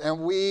Holy Spirit, and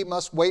we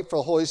must wait for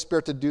the Holy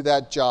Spirit to do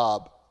that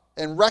job.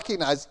 And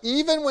recognize,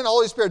 even when the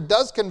Holy Spirit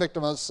does convict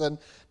them of sin,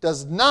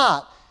 does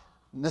not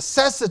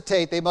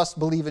necessitate they must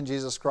believe in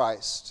Jesus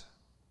Christ.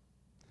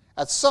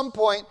 At some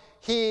point,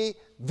 He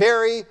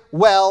very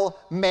well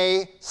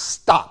may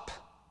stop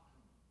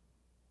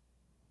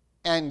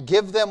and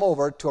give them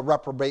over to a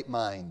reprobate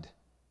mind.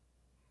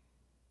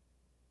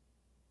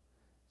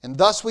 And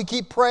thus we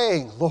keep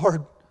praying,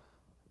 Lord,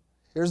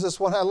 here's this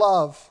one I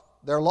love.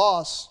 They're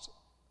lost.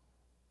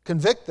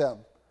 Convict them.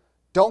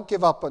 Don't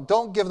give up.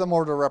 Don't give them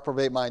over to a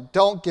reprobate mind.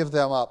 Don't give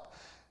them up.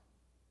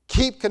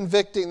 Keep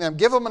convicting them.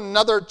 Give them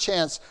another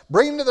chance.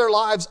 Bring into their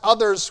lives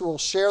others who will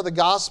share the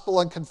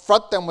gospel and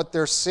confront them with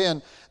their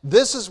sin.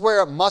 This is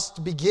where it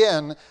must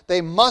begin.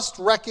 They must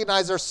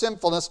recognize their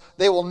sinfulness.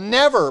 They will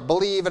never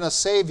believe in a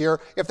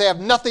Savior if they have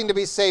nothing to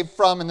be saved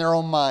from in their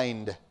own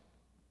mind.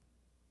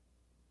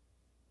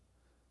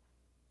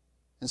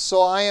 And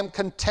so I am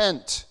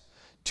content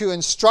to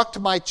instruct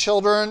my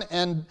children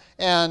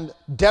and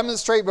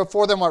demonstrate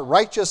before them what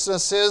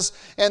righteousness is,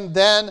 and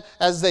then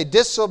as they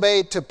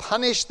disobey, to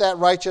punish that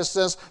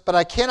righteousness, but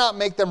I cannot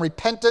make them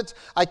repentant.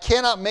 I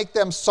cannot make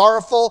them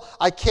sorrowful.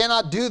 I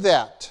cannot do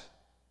that.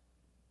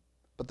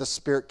 But the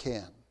Spirit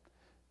can.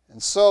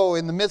 And so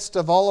in the midst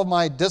of all of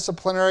my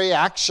disciplinary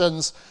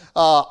actions,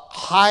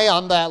 high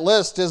on that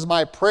list is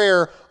my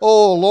prayer,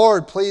 oh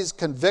Lord, please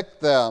convict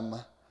them,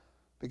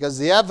 because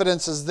the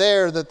evidence is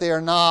there that they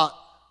are not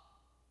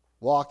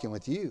walking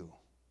with you.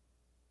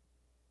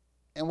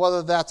 And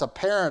whether that's a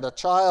parent, a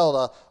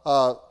child,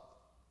 a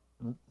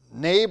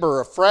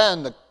neighbor, a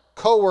friend, a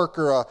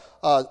coworker,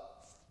 a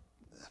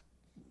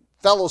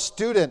fellow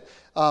student,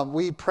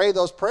 we pray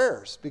those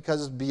prayers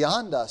because it's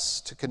beyond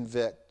us to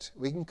convict.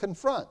 We can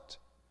confront.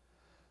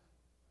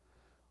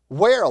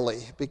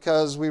 Warily,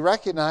 because we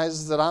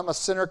recognize that I'm a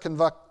sinner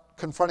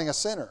confronting a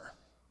sinner.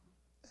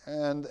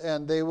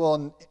 And they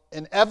will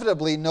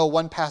inevitably know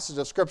one passage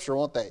of Scripture,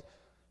 won't they?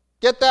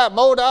 Get that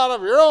mote out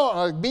of your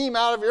own, beam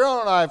out of your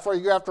own eye before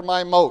you go after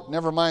my mote.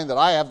 Never mind that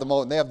I have the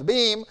mote and they have the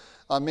beam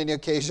on many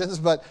occasions,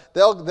 but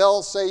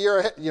they'll say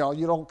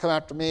you don't come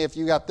after me if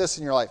you got this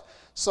in your life.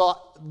 So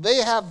they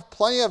have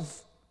plenty of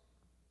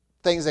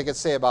things they could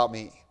say about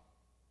me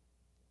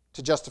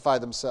to justify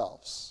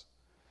themselves.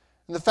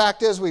 And the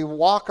fact is, we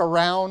walk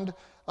around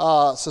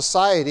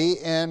society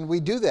and we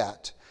do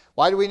that.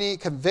 Why do we need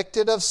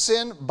convicted of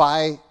sin?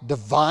 By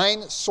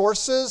divine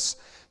sources.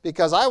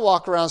 Because I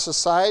walk around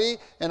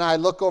society and I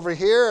look over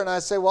here and I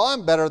say, well,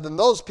 I'm better than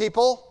those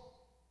people.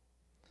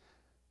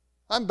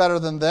 I'm better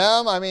than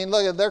them. I mean,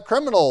 look, they're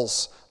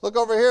criminals. Look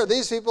over here.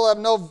 These people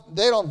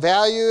they don't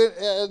value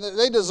it.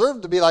 They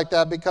deserve to be like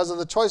that because of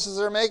the choices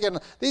they're making.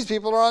 These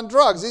people are on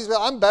drugs.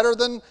 I'm better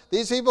than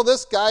these people.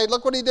 This guy,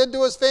 look what he did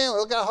to his family.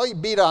 Look at how he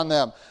beat on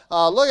them.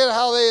 Look at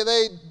how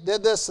they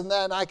did this and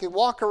that. And I can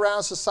walk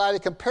around society,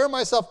 compare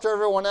myself to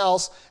everyone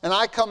else, and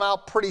I come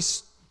out pretty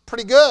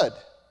good.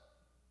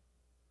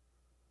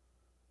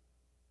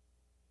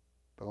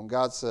 But when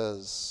God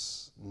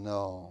says,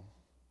 no,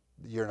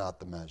 you're not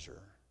the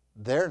measure.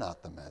 They're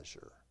not the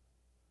measure.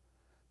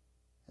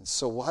 And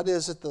so what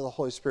is it that the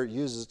Holy Spirit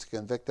uses to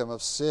convict them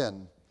of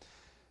sin?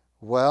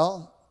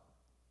 Well,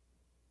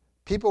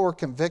 people were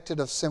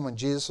convicted of sin when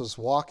Jesus was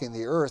walking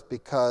the earth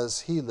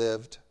because he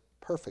lived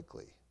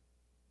perfectly.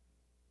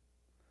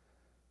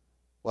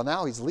 Well,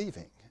 now he's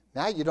leaving.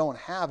 Now you don't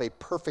have a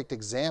perfect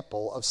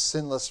example of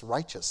sinless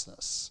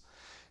righteousness.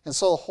 And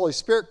so the Holy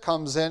Spirit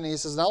comes in and he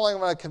says, not only am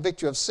I going to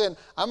convict you of sin,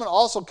 I'm going to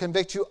also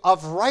convict you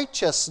of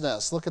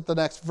righteousness. Look at the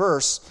next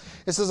verse.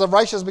 It says, of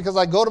righteousness because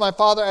I go to my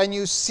Father and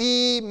you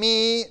see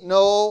me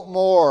no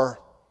more.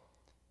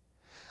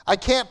 I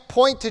can't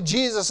point to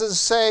Jesus and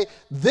say,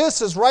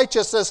 this is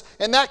righteousness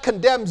and that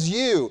condemns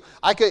you.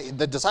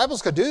 The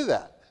disciples could do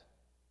that.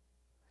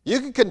 You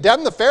can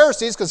condemn the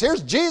Pharisees because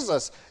here's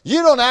Jesus.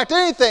 You don't act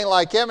anything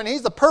like him and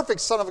he's the perfect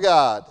Son of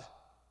God.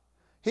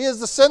 He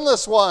is the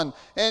sinless one,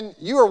 and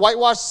you are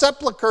whitewashed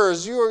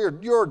sepulchres.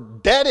 You're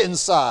dead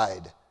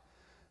inside.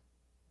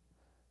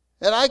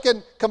 And I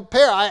can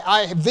compare.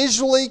 I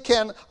visually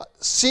can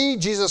see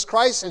Jesus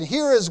Christ and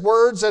hear his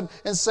words and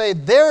say,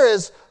 there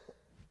is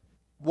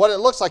what it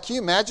looks like. Can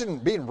you imagine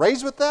being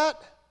raised with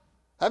that?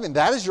 I mean,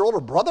 that is your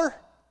older brother?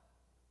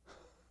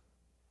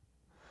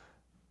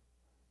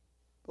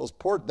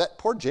 That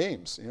poor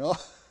James, you know.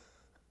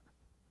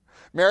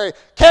 Mary,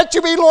 can't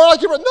you be more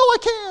like your brother? No, I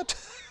can't.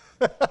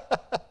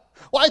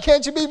 Why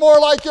can't you be more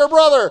like your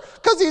brother?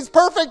 Because he's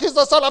perfect. He's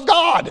the Son of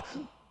God.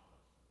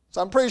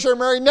 So I'm pretty sure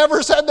Mary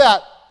never said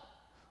that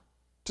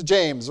to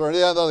James or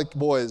any other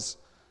boys.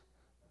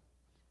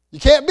 You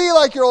can't be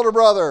like your older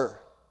brother.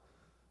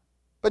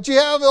 But you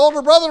have the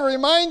older brother to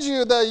remind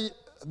you that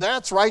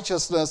that's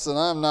righteousness and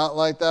I'm not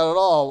like that at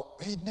all.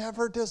 He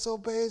never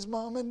disobeys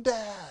mom and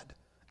dad.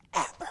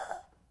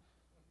 Ever.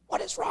 What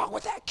is wrong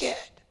with that kid?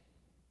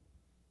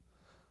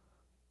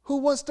 Who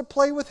wants to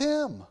play with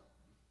him?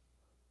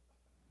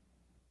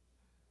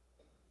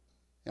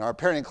 In our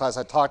parenting class,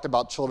 I talked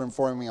about children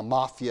forming a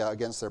mafia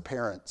against their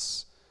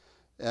parents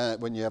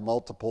when you have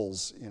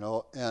multiples, you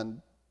know.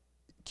 And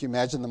can you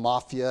imagine the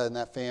mafia in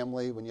that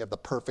family when you have the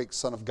perfect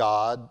Son of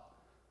God,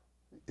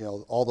 you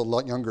know, all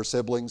the younger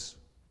siblings?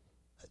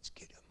 Let's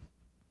get him.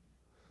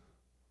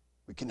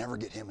 We can never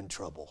get him in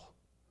trouble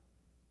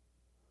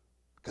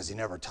because he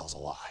never tells a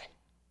lie,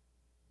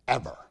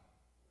 ever,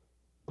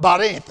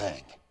 about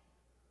anything.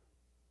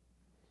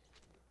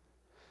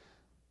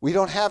 We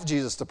don't have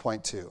Jesus to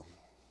point to.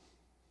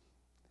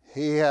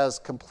 He has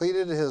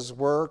completed his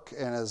work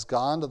and has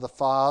gone to the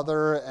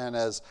Father and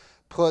has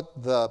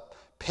put the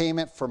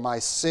payment for my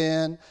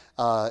sin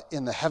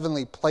in the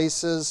heavenly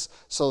places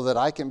so that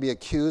I can be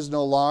accused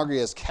no longer. He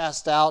has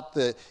cast out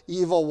the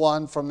evil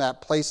one from that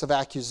place of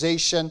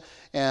accusation,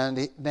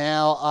 and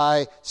now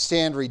I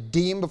stand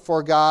redeemed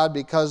before God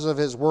because of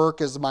his work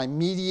as my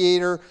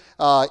mediator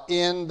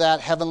in that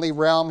heavenly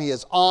realm. He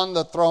is on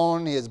the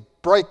throne. He has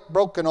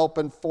broken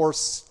open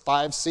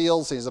 5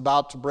 seals. He's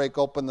about to break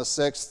open the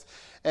 6th.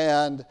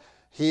 And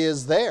he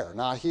is there,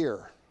 not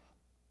here.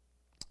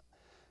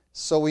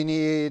 So we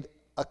need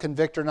a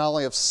convictor not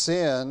only of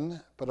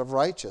sin, but of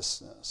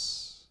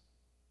righteousness.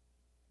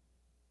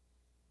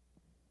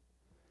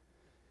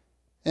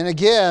 And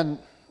again,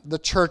 the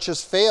church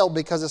has failed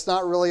because it's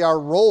not really our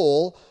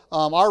role.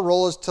 Our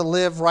role is to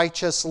live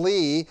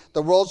righteously.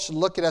 The world should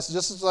look at us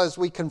just as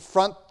we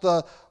confront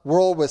the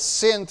world with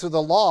sin through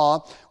the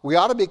law. We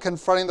ought to be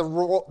confronting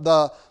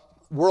the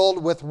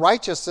world with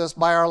righteousness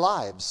by our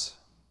lives.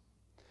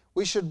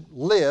 We should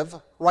live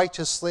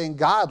righteously and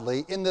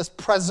godly in this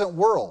present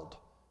world.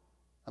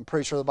 I'm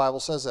pretty sure the Bible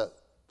says that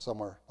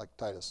somewhere, like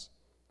Titus.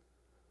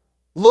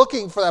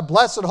 Looking for that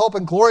blessed hope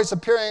and glorious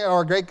appearing of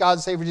our great God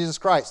and Savior Jesus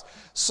Christ.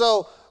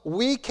 So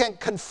we can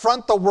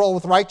confront the world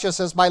with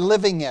righteousness by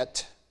living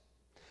it.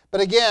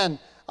 But again,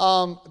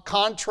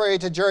 contrary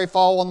to Jerry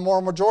Falwell and the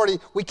moral majority,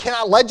 we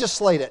cannot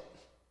legislate it.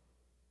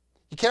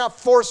 You cannot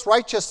force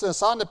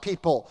righteousness onto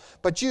people.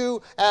 But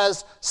you,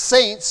 as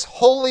saints,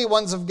 holy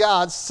ones of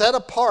God, set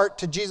apart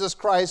to Jesus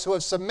Christ, who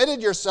have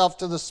submitted yourself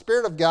to the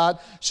Spirit of God,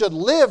 should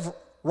live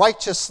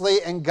righteously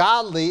and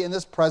godly in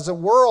this present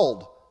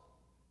world.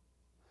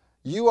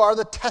 You are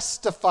the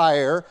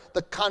testifier,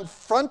 the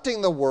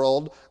confronting the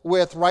world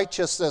with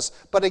righteousness.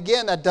 But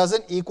again, that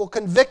doesn't equal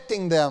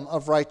convicting them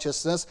of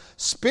righteousness.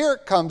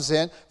 Spirit comes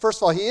in. First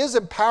of all, He is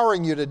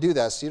empowering you to do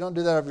that. So you don't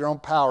do that of your own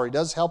power. He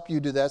does help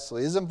you do that, so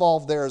He is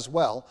involved there as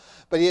well.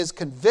 But He is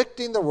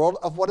convicting the world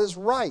of what is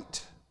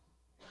right.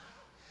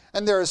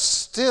 And there is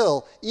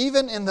still,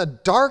 even in the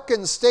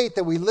darkened state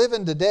that we live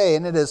in today,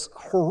 and it is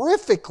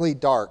horrifically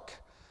dark,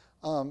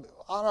 on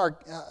our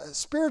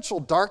spiritual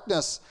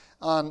darkness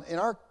in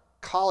our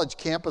college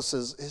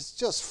campuses is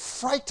just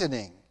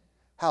frightening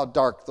how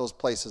dark those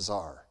places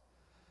are.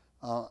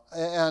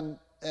 And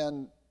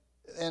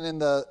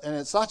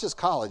it's not just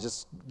college,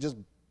 it's just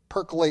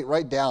percolate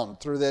right down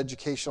through the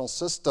educational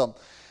system.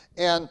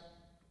 And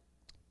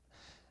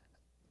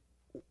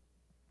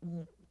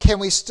can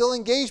we still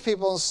engage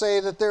people and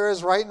say that there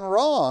is right and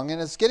wrong?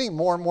 And it's getting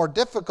more and more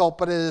difficult,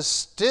 but it is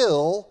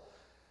still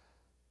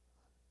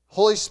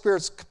Holy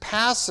Spirit's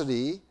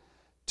capacity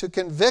to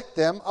convict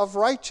them of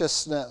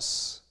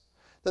righteousness.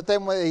 That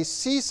then when they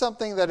see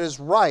something that is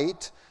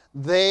right,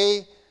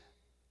 they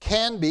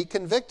can be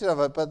convicted of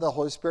it, but the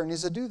Holy Spirit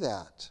needs to do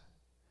that.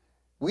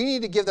 We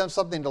need to give them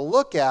something to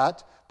look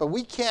at, but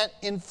we can't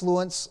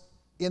influence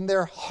in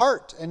their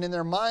heart and in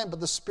their mind, but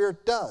the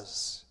Spirit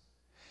does.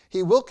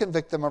 He will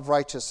convict them of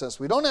righteousness.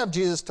 We don't have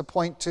Jesus to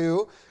point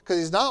to because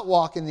He's not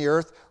walking the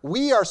earth.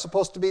 We are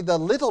supposed to be the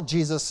little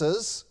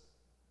Jesuses.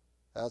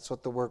 That's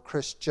what the word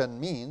Christian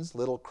means,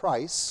 little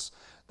Christ.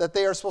 That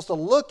they are supposed to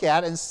look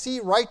at and see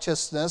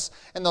righteousness,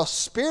 and the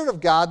Spirit of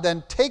God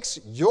then takes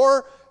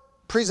your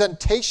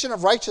presentation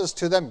of righteousness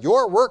to them,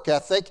 your work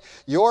ethic,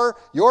 your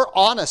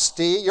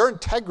honesty, your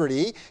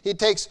integrity. He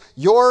takes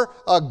your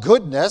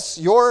goodness,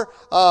 your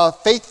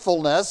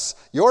faithfulness,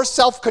 your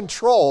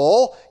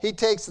self-control. He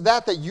takes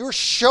that you're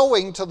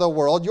showing to the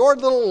world, your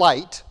little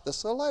light. This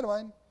is a light of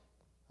mine.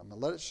 I'm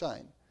going to let it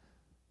shine.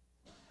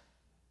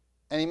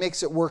 And He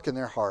makes it work in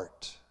their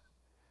heart.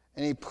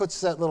 And He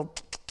puts that little...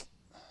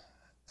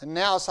 And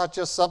now it's not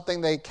just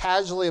something they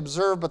casually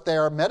observe, but they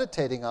are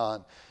meditating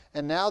on.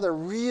 And now they're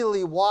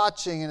really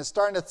watching and it's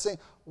starting to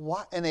think,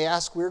 why? And they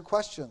ask weird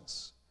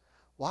questions.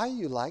 Why are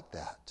you like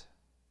that?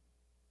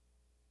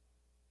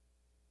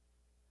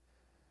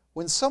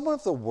 When someone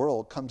of the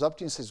world comes up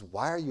to you and says,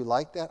 why are you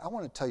like that? I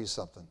want to tell you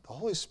something. The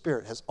Holy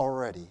Spirit has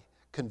already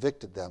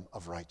convicted them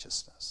of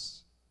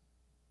righteousness.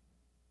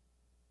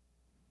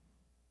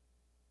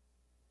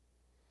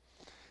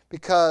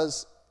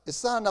 Because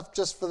it's not enough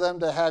just for them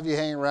to have you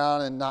hang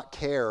around and not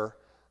care.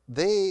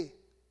 They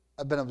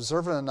have been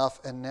observant enough,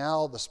 and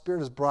now the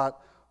Spirit is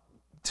brought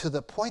to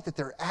the point that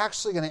they're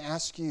actually going to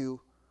ask you,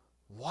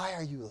 why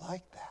are you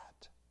like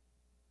that?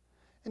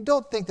 And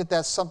don't think that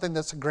that's something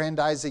that's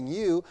aggrandizing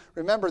you.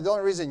 Remember, the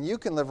only reason you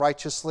can live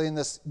righteously in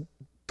this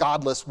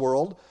godless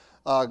world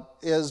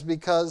is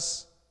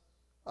because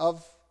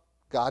of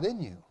God in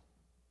you.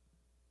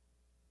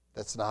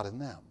 That's not in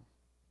them.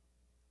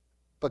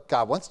 But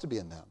God wants to be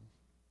in them.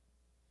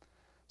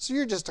 So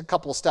you're just a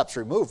couple of steps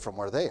removed from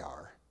where they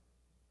are.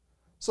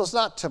 So it's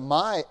not to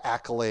my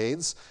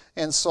accolades.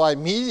 And so I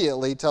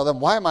immediately tell them,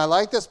 why am I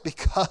like this?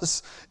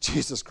 Because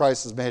Jesus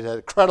Christ has made an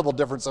incredible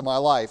difference in my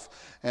life.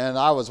 And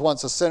I was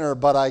once a sinner,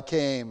 but I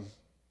came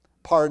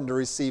pardon to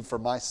receive for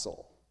my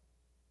soul.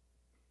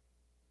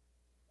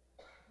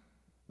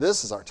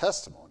 This is our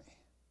testimony.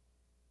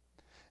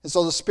 And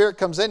so the Spirit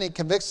comes in, He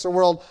convicts the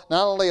world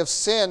not only of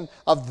sin,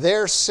 of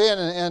their sin,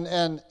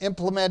 and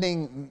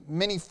implementing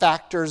many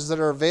factors that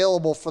are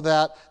available for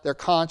that, their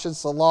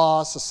conscience, the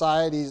law,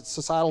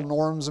 societal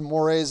norms and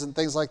mores and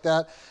things like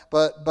that,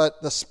 but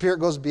the Spirit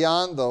goes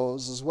beyond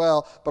those as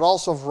well, but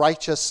also of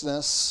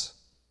righteousness,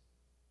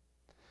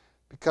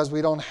 because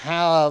we don't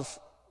have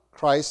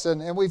Christ,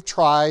 and we've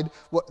tried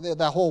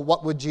that whole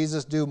what would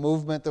Jesus do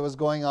movement that was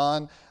going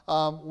on.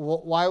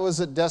 Why was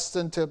it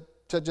destined to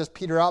just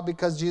peter out?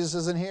 Because Jesus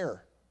isn't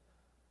here.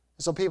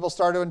 So people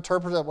start to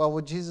interpret it, well,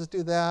 would Jesus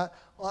do that?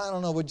 Well, I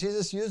don't know. Would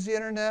Jesus use the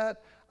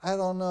internet? I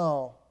don't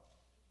know.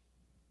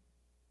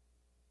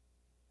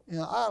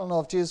 I don't know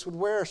if Jesus would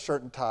wear a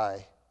shirt and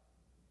tie.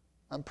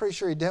 I'm pretty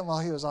sure he didn't while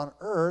he was on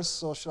earth,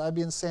 so should I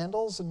be in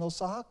sandals and no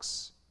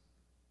socks?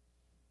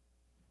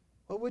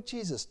 What would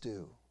Jesus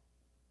do?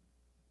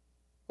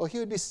 Well, he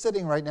would be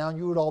sitting right now and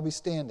you would all be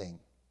standing.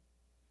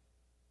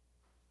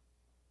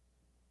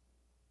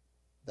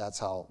 That's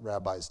how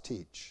rabbis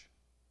teach.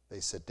 They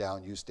sit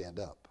down, you stand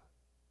up.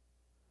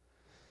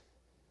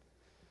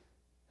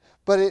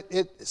 But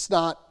it's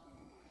not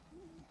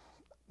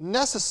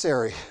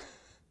necessary.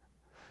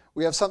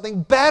 We have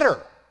something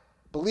better.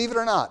 Believe it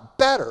or not,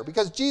 better.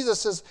 Because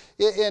Jesus is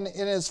in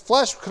his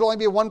flesh could only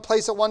be one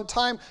place at one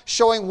time,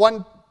 showing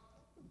one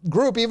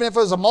group. Even if it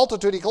was a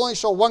multitude, he could only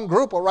show one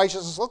group what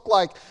righteousness looked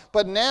like.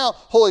 But now,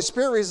 Holy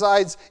Spirit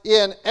resides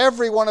in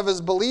every one of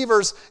his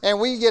believers, and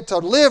we get to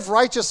live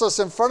righteousness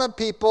in front of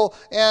people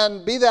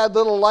and be that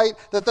little light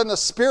that then the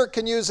Spirit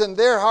can use in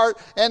their heart.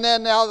 And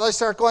then now they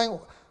start going,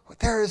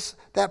 there is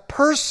that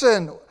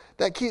person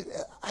that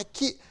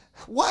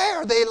why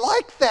are they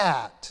like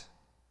that?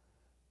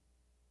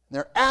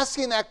 They're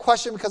asking that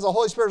question because the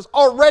Holy Spirit has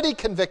already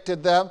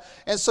convicted them.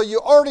 And so you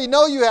already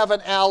know you have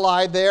an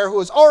ally there who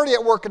is already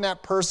at work in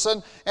that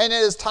person. And it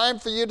is time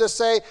for you to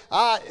say,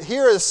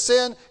 here is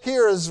sin,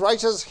 here is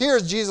righteousness, here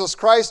is Jesus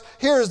Christ,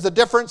 here is the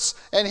difference,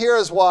 and here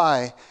is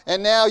why.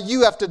 And now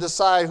you have to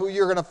decide who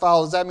you're going to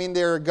follow. Does that mean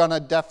they're going to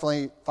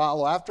definitely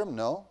follow after him?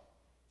 No.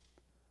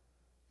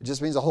 It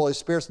just means the Holy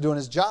Spirit's doing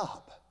his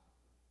job.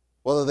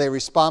 Whether they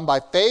respond by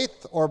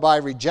faith or by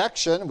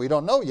rejection, we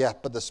don't know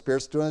yet, but the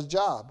Spirit's doing his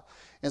job.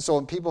 And so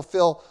when people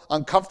feel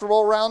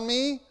uncomfortable around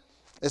me,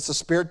 it's the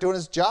Spirit doing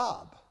his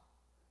job.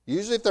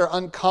 Usually if they're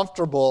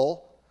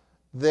uncomfortable,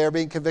 they're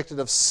being convicted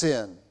of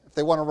sin, if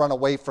they want to run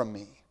away from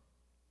me.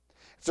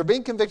 If they're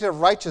being convicted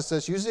of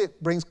righteousness, usually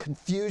it brings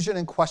confusion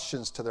and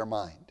questions to their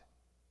mind.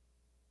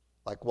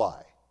 Like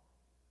why?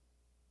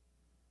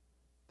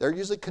 They're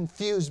usually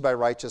confused by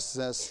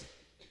righteousness.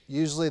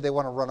 Usually they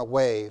want to run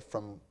away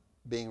from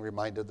being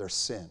reminded of their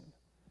sin.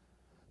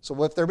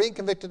 So if they're being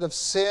convicted of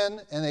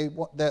sin and they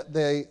want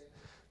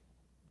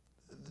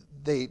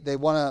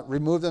to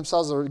remove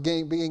themselves or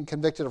being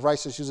convicted of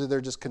righteousness, usually they're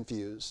just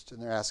confused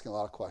and they're asking a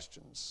lot of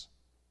questions.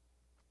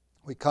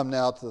 We come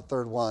now to the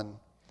third one.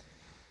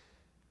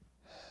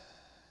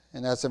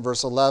 And that's in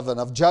verse 11,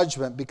 of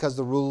judgment because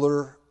the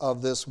ruler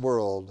of this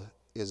world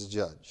is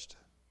judged.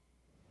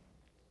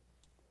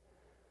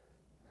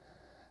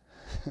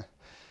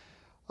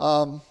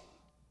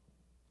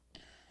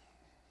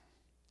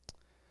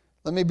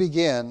 Let me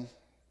begin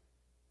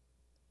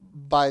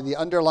by the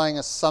underlying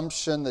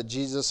assumption that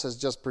Jesus has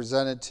just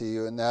presented to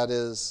you, and that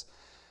is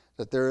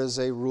that there is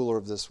a ruler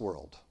of this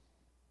world.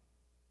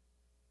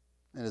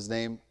 And his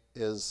name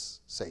is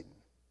Satan,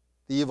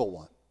 the evil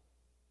one.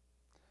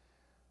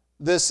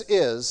 This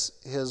is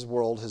his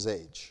world, his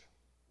age.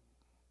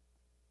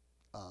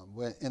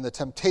 In the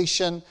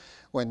temptation,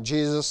 when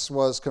Jesus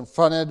was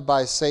confronted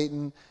by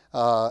Satan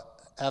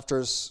after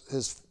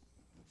his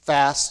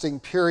fasting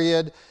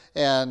period,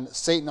 and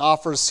Satan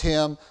offers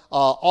him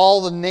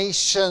all the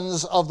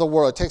nations of the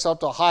world. It takes him up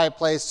to a high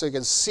place so he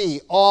can see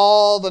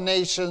all the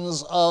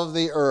nations of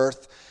the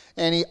earth,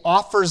 and he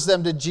offers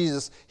them to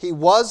Jesus. He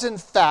was, in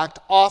fact,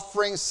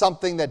 offering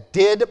something that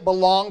did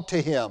belong to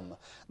him.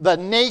 The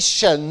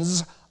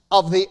nations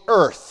of the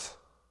earth.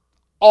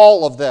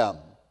 All of them.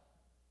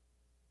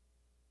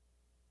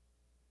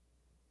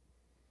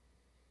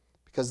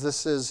 Because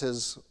this is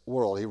his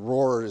world. He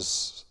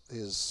roars,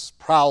 he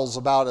prowls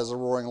about as a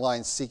roaring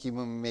lion, seeking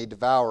whom he may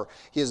devour.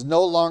 He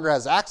no longer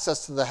has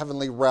access to the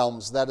heavenly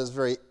realms. That is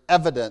very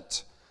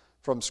evident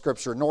from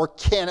Scripture. Nor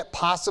can it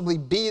possibly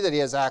be that he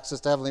has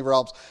access to heavenly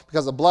realms,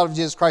 because the blood of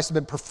Jesus Christ has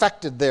been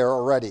perfected there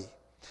already.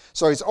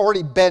 So he's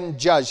already been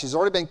judged. He's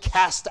already been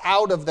cast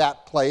out of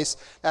that place.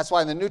 That's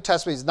why in the New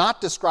Testament he's not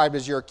described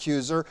as your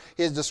accuser.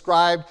 He is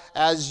described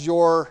as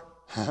your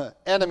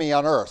enemy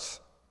on earth.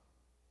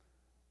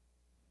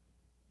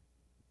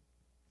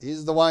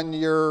 He's the one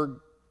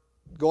you're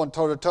going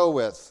toe-to-toe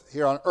with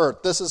here on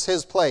earth. This is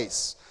his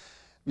place.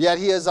 Yet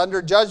he is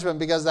under judgment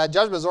because that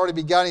judgment has already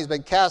begun. He's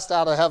been cast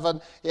out of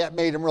heaven. It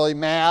made him really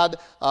mad.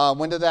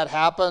 When did that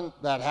happen?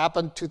 That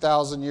happened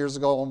 2,000 years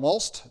ago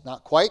almost.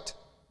 Not quite.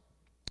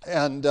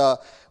 And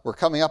we're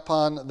coming up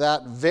on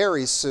that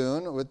very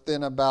soon,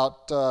 within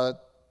about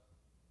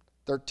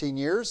 13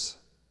 years.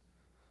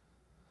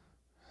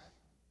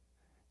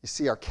 You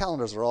see, our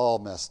calendars are all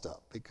messed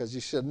up because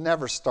you should have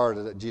never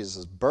started at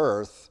Jesus'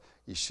 birth.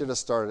 You should have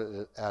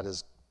started at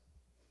his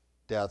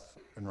death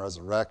and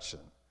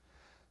resurrection.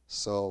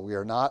 So we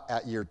are not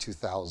at year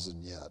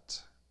 2000 yet.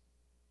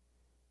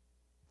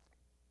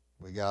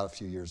 We got a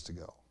few years to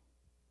go.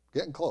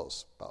 Getting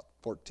close, about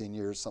 14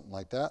 years, something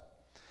like that.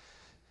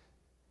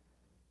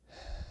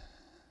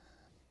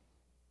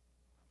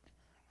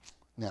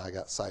 Now I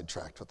got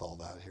sidetracked with all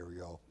that. Here we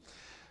go.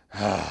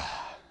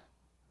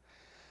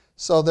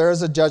 So there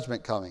is a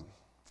judgment coming.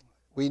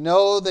 We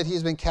know that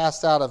he's been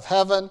cast out of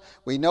heaven.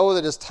 We know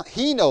that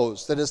he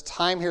knows that his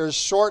time here is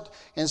short,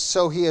 and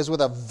so he is with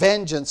a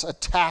vengeance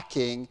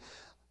attacking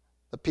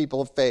the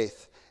people of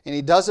faith. And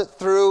he does it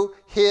through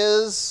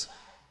his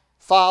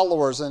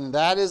followers, and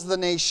that is the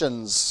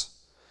nations.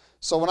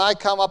 So when I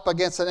come up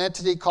against an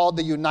entity called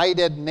the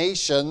United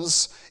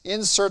Nations,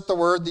 insert the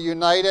word the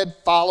United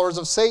Followers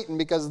of Satan,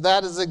 because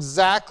that is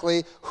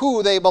exactly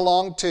who they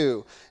belong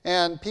to.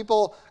 And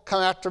people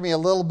come after me a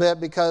little bit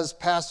because,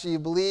 Pastor, you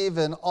believe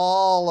in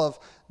all of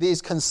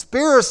these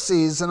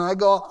conspiracies. And I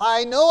go,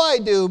 I know I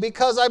do,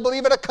 because I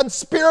believe in a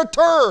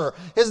conspirator.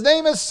 His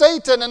name is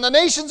Satan, and the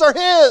nations are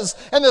his,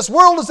 and this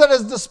world is at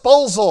his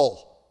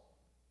disposal.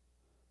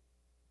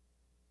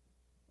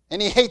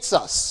 And he hates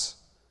us.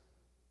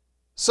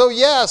 So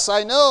yes,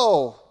 I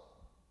know.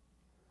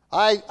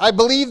 I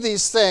believe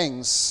these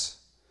things.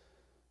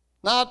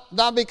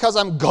 Not because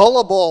I'm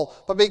gullible,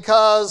 but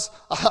because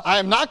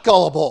I'm not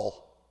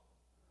gullible.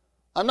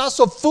 I'm not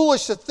so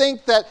foolish to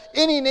think that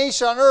any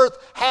nation on earth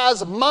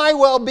has my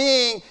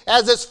well-being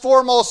as its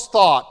foremost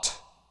thought.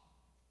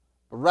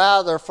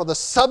 Rather, for the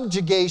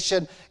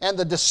subjugation and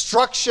the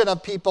destruction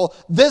of people,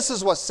 this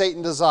is what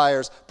Satan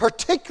desires,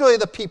 particularly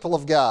the people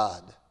of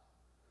God.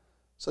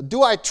 So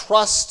do I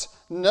trust?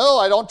 No,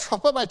 I don't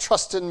put my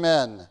trust in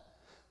men.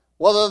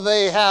 Whether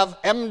they have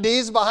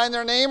MDs behind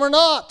their name or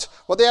not,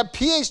 whether they have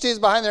PhDs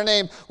behind their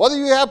name, whether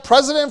you have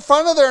president in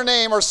front of their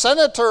name or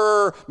senator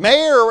or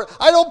mayor,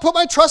 I don't put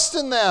my trust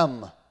in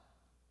them.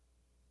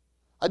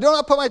 I do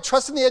not put my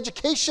trust in the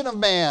education of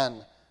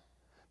man,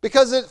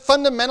 because it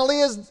fundamentally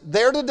is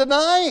there to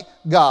deny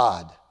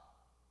God.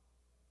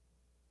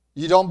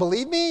 You don't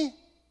believe me?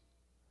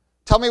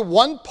 Tell me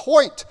one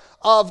point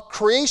of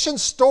creation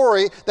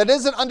story that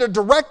isn't under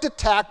direct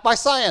attack by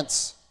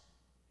science.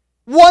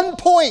 One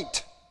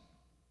point.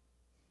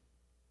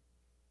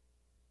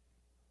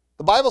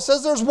 The Bible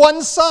says there's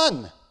one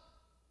sun.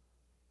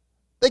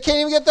 They can't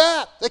even get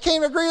that. They can't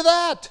even agree to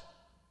that.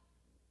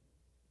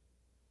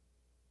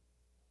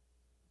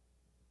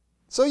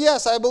 So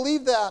yes, I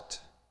believe that.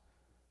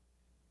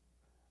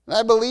 And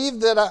I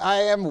believe that I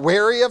am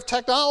wary of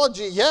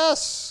technology.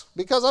 Yes,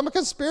 because I'm a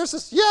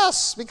conspiracist.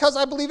 Yes, because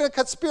I believe in a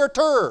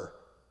conspirator.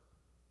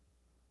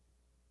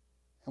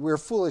 And we are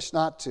foolish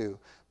not to,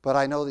 but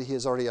I know that he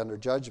is already under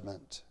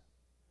judgment.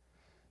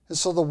 And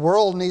so the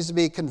world needs to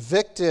be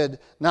convicted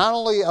not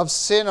only of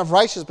sin of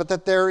righteousness, but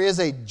that there is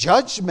a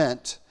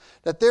judgment,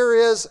 that there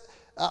is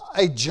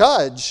a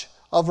judge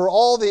over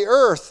all the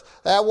earth,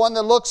 that one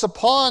that looks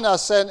upon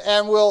us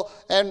and will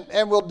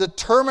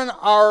determine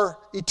our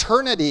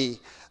eternity.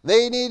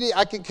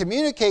 I can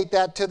communicate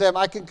that to them.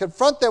 I can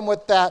confront them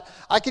with that.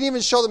 I can even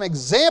show them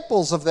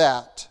examples of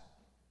that.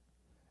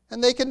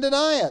 And they can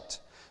deny it.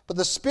 But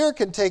the Spirit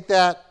can take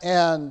that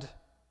and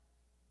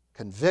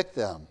convict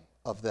them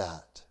of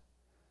that.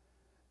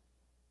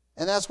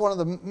 And that's one of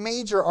the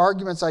major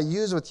arguments I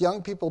use with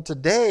young people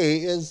today,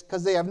 is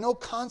because they have no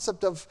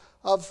concept of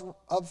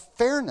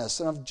fairness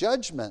and of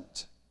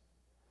judgment.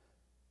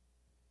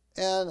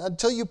 And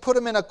until you put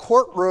them in a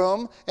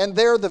courtroom and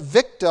they're the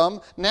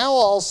victim, now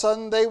all of a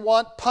sudden they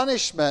want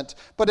punishment.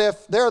 But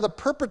if they're the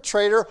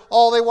perpetrator,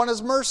 all they want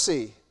is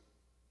mercy.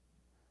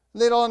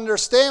 They don't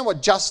understand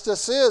what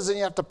justice is, and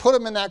you have to put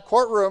them in that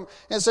courtroom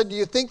and say, do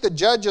you think the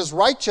judge is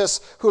righteous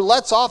who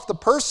lets off the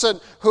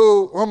person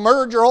who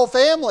murdered your whole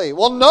family?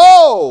 Well,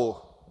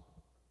 no!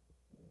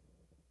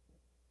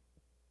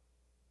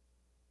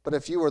 But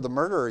if you were the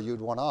murderer,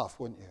 you'd want off,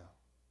 wouldn't you?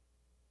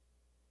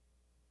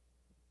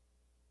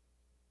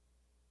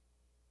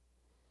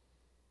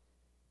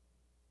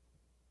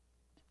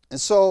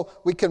 And so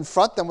we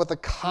confront them with the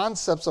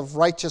concepts of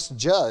righteous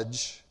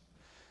judge.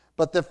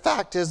 But the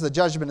fact is the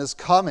judgment is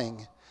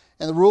coming,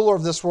 and the ruler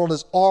of this world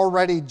is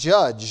already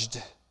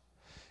judged.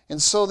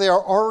 And so they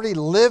are already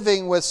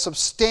living with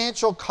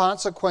substantial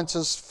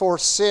consequences for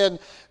sin,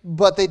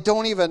 but they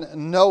don't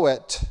even know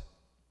it.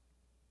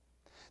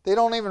 They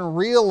don't even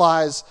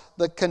realize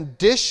the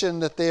condition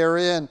that they are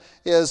in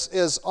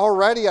is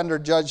already under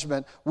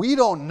judgment. We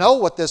don't know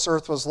what this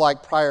earth was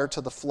like prior to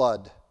the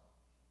flood.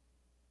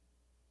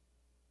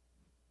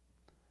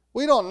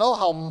 We don't know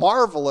how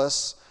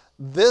marvelous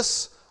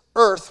this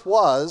earth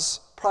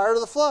was prior to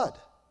the flood.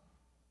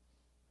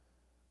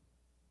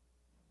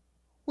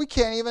 We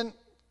can't even,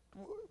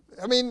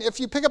 if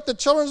you pick up the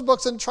children's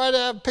books and try to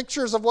have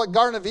pictures of what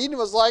Garden of Eden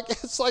was like,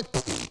 it's like,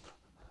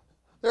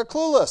 they're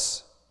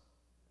clueless.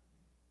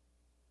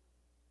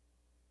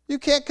 You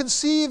can't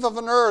conceive of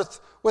an earth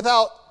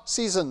without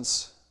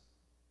seasons.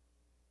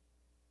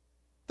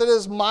 That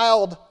is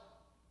mild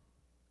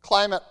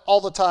climate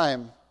all the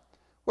time,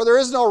 where there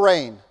is no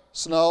rain,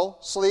 snow,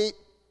 sleet,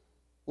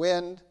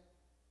 wind.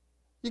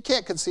 You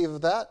can't conceive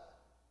of that.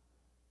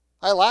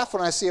 I laugh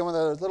when I see them with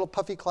their little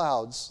puffy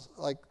clouds.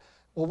 Like,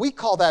 well, we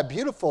call that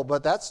beautiful,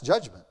 but that's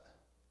judgment.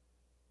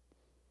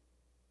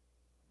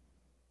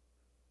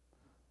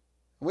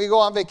 We go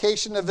on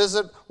vacation to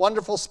visit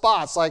wonderful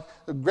spots like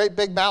great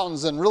big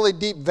mountains and really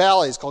deep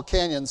valleys called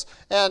canyons,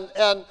 and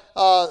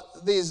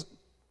these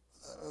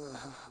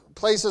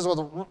places with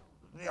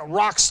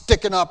rocks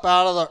sticking up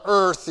out of the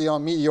earth,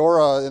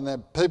 meteora, and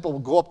then people will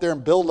go up there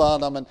and build on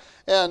them,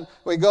 and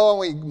we go and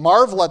we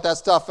marvel at that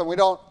stuff, and we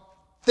don't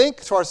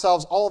think to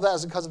ourselves, all of that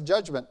is because of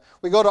judgment.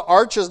 We go to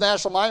Arches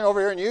National Monument over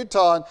here in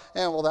Utah,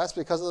 and well, that's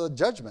because of the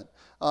judgment.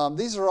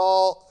 These are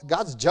all,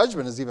 God's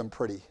judgment is even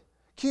pretty.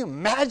 Can you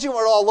imagine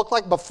what it all looked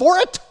like before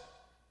it?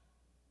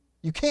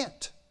 You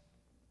can't.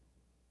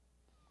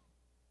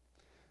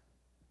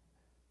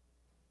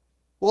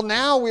 Well,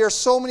 now we are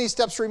so many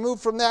steps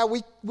removed from that,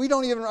 we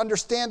don't even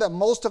understand that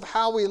most of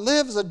how we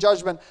live is a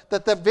judgment,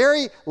 that the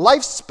very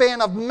lifespan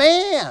of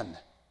man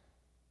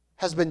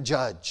has been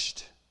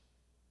judged.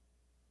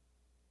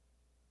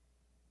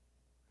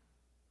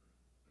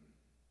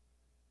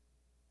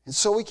 And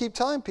so we keep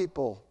telling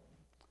people,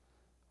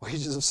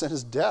 wages of sin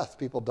is death.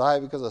 People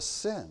die because of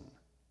sin.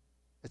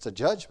 It's a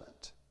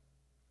judgment.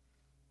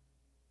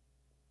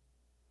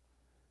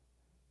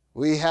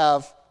 We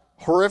have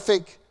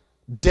horrific,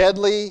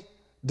 deadly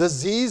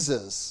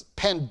diseases,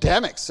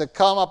 pandemics that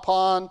come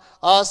upon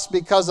us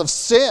because of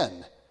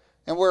sin.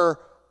 And we're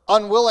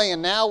unwilling,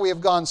 and now we have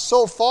gone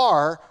so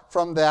far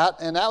from that,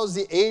 and that was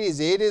the 80s.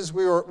 The 80s,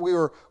 we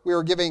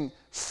were giving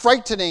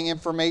frightening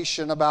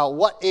information about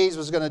what AIDS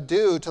was going to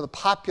do to the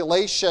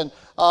population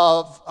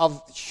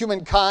of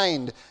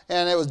humankind,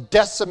 and it was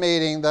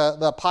decimating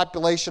the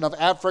population of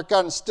Africa,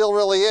 and still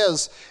really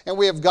is. And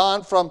we have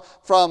gone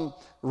from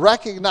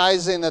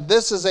recognizing that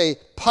this is a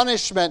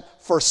punishment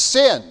for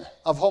sin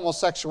of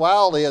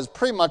homosexuality, as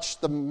pretty much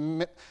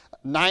the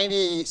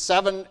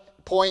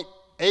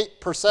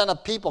 97.8%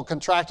 of people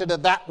contracted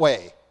it that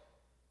way.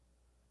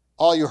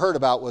 All you heard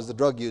about was the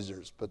drug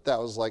users, but that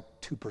was like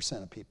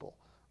 2% of people.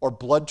 Or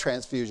blood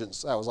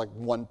transfusions, that was like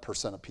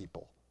 1% of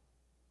people.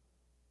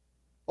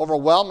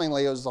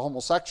 Overwhelmingly, it was the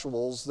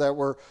homosexuals that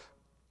were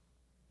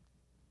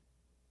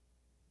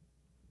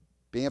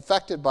being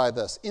affected by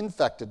this,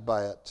 infected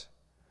by it.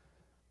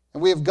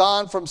 And we have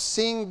gone from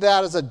seeing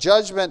that as a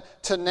judgment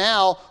to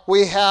now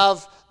we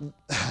have,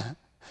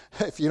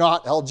 if you're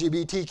not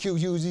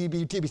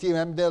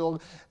LGBTQ,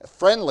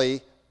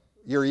 friendly,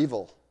 you're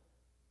evil.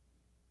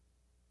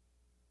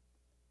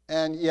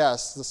 And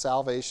yes, the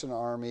Salvation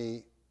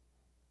Army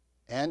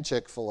and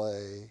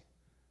Chick-fil-A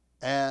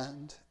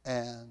and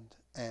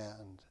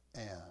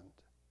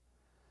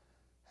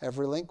have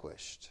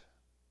relinquished.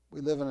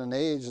 We live in an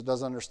age that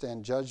doesn't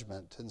understand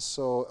judgment. And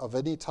so of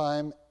any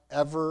time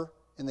ever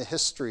in the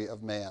history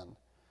of man,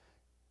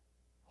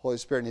 Holy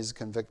Spirit needs to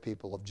convict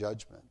people of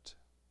judgment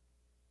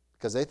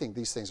because they think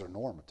these things are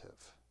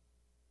normative.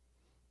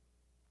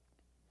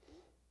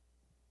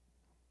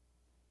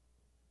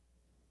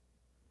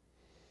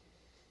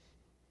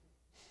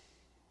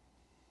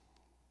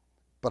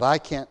 But I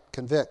can't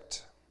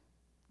convict.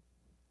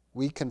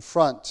 We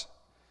confront.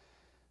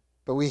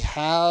 But we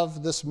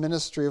have this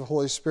ministry of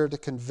Holy Spirit to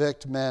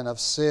convict men of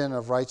sin,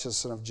 of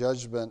righteousness, and of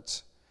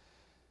judgment.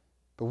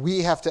 But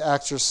we have to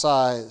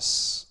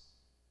exercise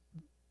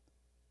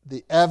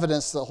the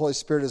evidence that the Holy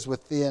Spirit is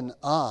within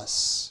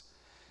us.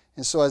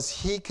 And so as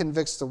He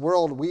convicts the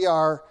world, we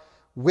are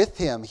with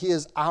Him. He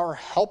is our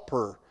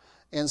helper.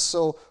 And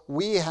so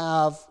we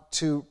have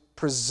to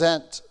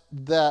present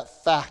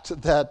that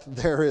fact that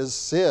there is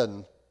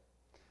sin.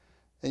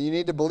 And you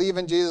need to believe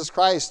in Jesus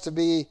Christ to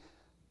be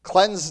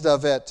cleansed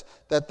of it,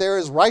 that there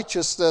is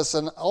righteousness,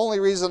 and the only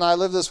reason I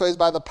live this way is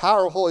by the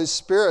power of Holy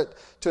Spirit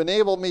to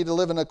enable me to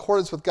live in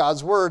accordance with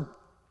God's Word,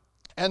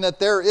 and that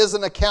there is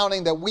an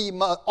accounting that we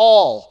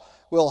all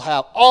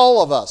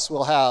of us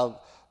will have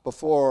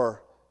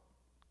before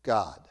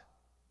God.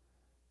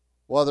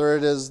 Whether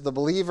it is the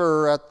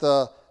believer at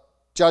the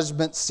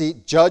judgment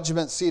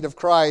seat of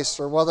Christ,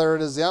 or whether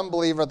it is the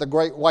unbeliever at the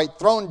great white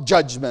throne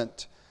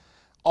judgment,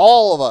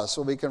 all of us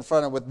will be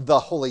confronted with the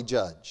holy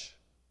judge.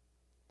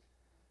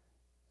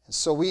 And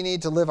so we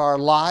need to live our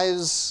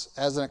lives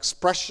as an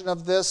expression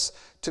of this,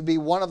 to be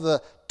one of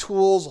the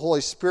tools the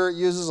Holy Spirit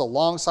uses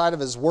alongside of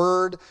His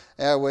Word,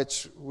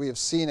 which we have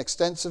seen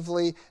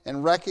extensively,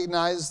 and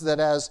recognize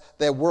that as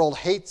the world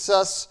hates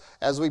us,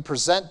 as we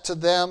present to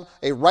them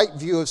a right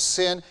view of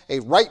sin, a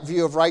right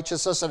view of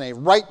righteousness, and a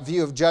right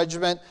view of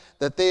judgment,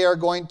 that they are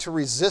going to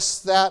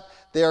resist that.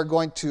 They are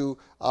going to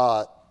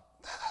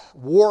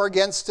war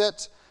against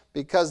it,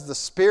 because the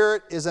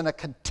Spirit is in a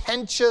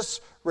contentious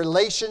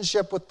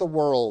relationship with the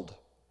world.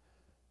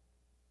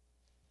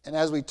 And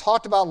as we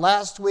talked about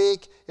last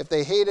week, if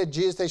they hated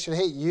Jesus, they should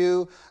hate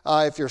you.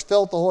 If you're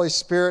filled with the Holy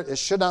Spirit, it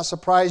should not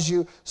surprise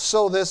you.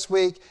 So this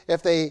week,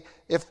 if the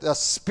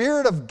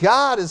Spirit of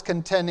God is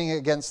contending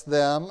against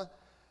them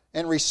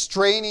and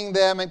restraining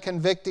them and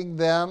convicting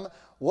them,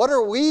 what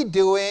are we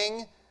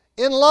doing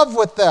in love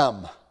with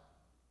them?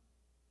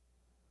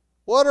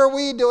 What are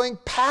we doing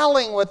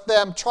palling with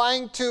them,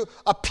 trying to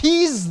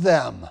appease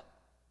them?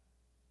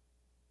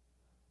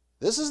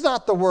 This is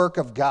not the work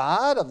of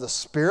God, of the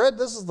Spirit.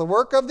 This is the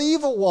work of the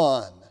evil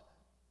one.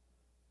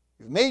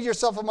 You've made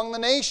yourself among the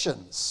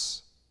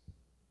nations.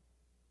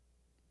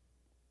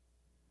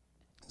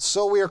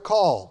 So we are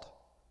called.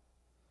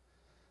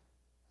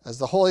 As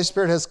the Holy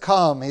Spirit has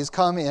come, He's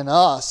come in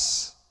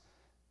us.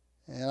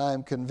 And I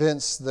am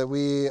convinced that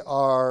we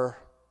are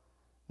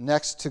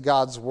next to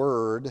God's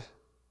Word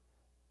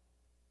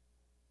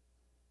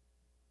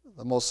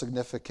the most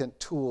significant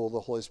tool the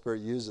Holy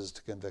Spirit uses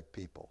to convict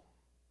people.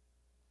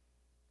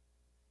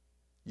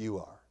 You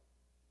are.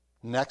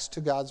 Next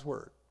to God's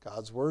Word.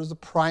 God's Word is the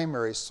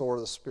primary sword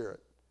of the Spirit.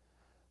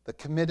 The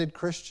committed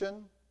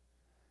Christian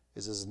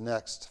is his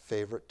next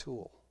favorite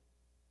tool.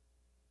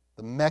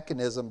 The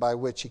mechanism by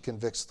which he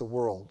convicts the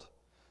world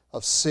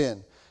of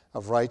sin,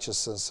 of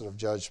righteousness, and of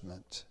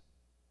judgment.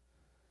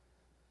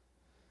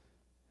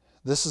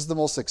 This is the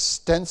most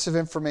extensive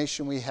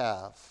information we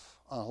have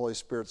on the Holy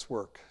Spirit's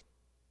work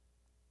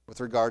with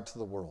regard to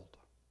the world.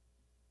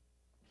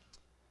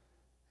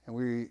 And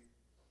we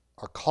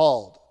are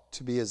called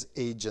to be his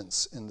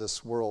agents in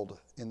this world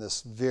in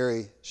this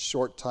very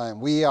short time.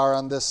 We are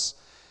on this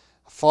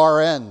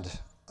far end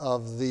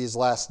of these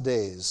last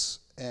days,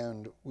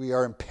 and we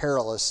are in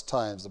perilous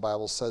times. The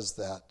Bible says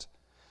that.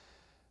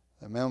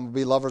 The men will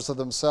be lovers of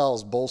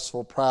themselves,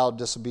 boastful, proud,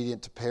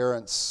 disobedient to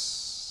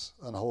parents,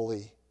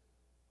 unholy,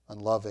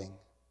 unloving.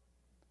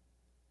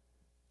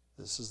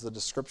 This is the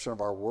description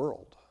of our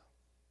world.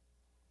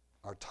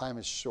 Our time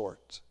is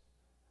short.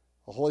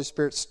 The Holy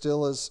Spirit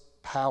still has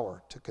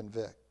power to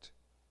convict.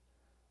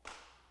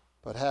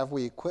 But have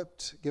we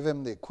give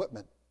him the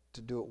equipment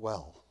to do it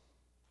well?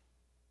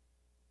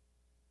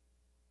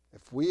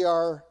 If we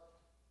are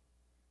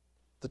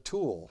the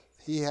tool,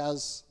 he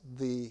has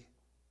the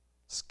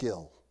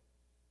skill.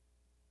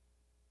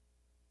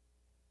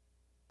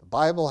 The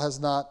Bible has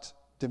not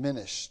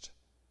diminished.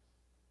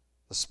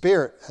 The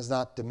Spirit has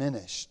not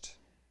diminished.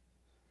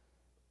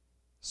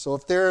 So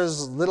if there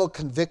is little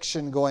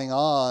conviction going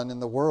on in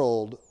the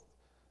world,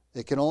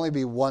 it can only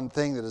be one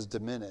thing that is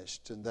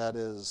diminished, and that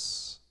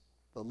is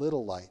the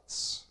little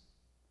lights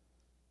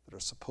that are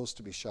supposed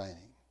to be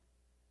shining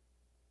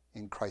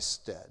in Christ's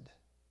stead.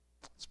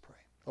 Let's pray.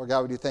 Lord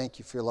God, we do thank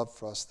you for your love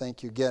for us.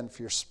 Thank you again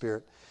for your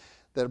Spirit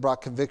that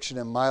brought conviction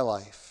in my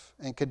life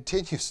and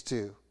continues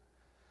to.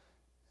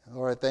 And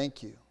Lord, I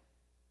thank you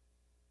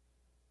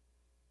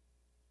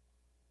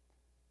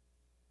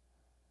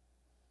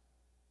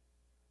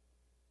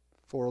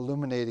for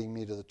illuminating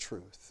me to the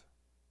truth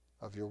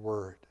of your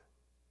word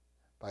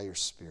by your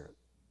Spirit.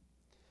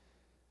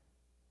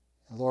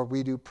 And Lord,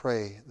 we do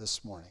pray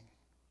this morning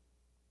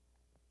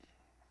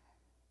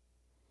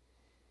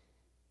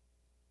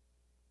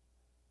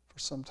for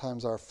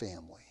sometimes our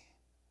family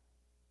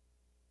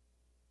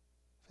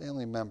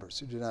members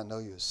who do not know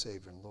you as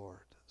Savior and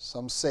Lord.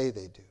 Some say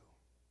they do.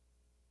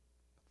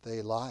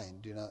 They lie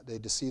and they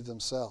deceive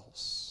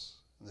themselves,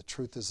 and the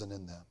truth isn't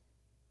in them.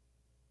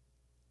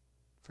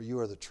 For you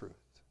are the truth,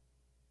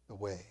 the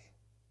way.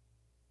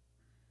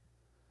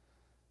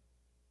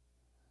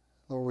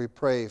 Lord, we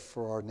pray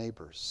for our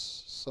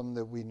neighbors, some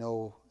that we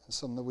know and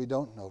some that we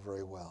don't know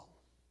very well.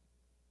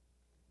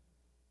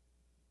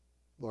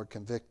 Lord,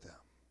 convict them.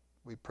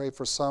 We pray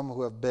for some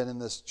who have been in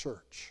this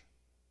church,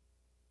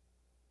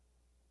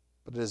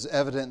 but it is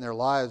evident in their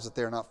lives that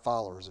they are not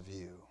followers of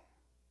you.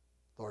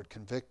 Lord,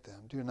 convict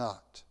them. Do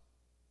not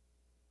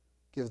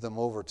give them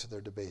over to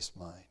their debased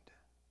mind.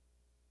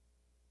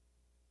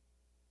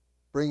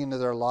 Bring into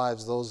their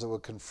lives those that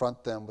would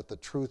confront them with the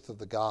truth of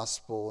the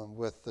gospel and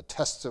with the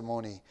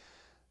testimony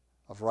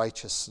of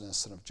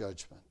righteousness and of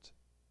judgment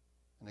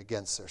and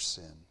against their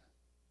sin.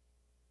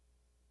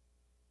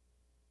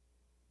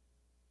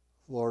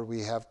 Lord,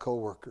 we have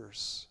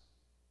co-workers,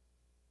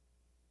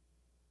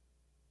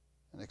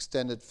 an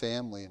extended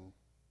family, and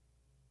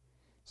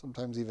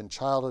sometimes even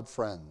childhood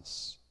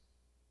friends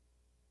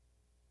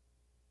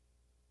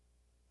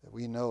that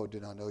we know do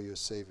not know you as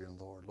Savior and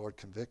Lord. Lord,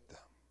 convict them.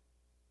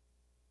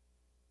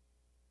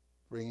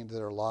 Bring into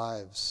their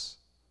lives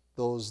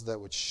those that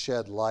would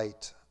shed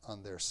light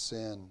on their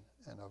sin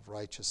and of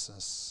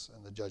righteousness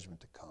and the judgment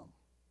to come.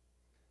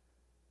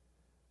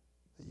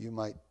 That you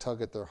might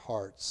tug at their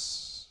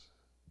hearts,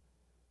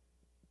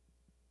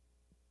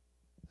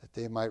 that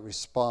they might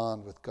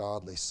respond with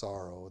godly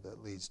sorrow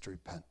that leads to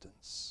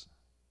repentance.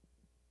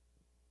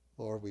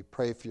 Lord, we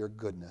pray for your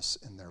goodness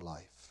in their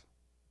life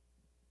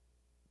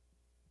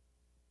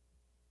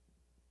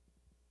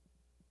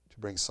to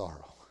bring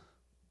sorrow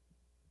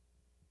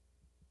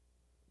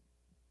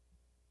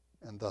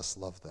and thus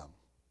love them.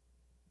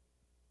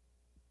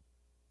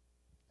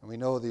 And we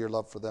know that your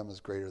love for them is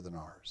greater than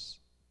ours.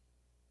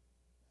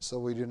 So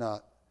we do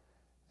not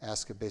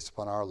ask it based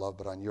upon our love,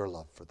 but on your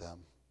love for them.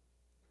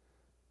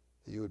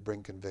 That you would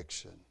bring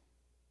conviction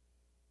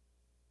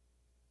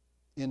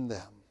in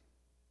them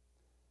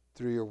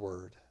through your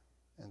word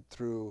and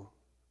through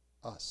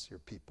us, your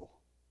people.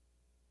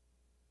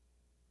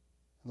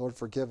 Lord,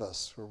 forgive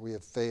us where we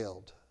have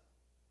failed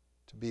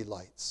to be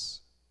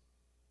lights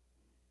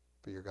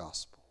for your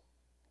gospel.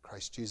 In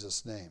Christ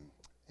Jesus' name,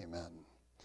 amen.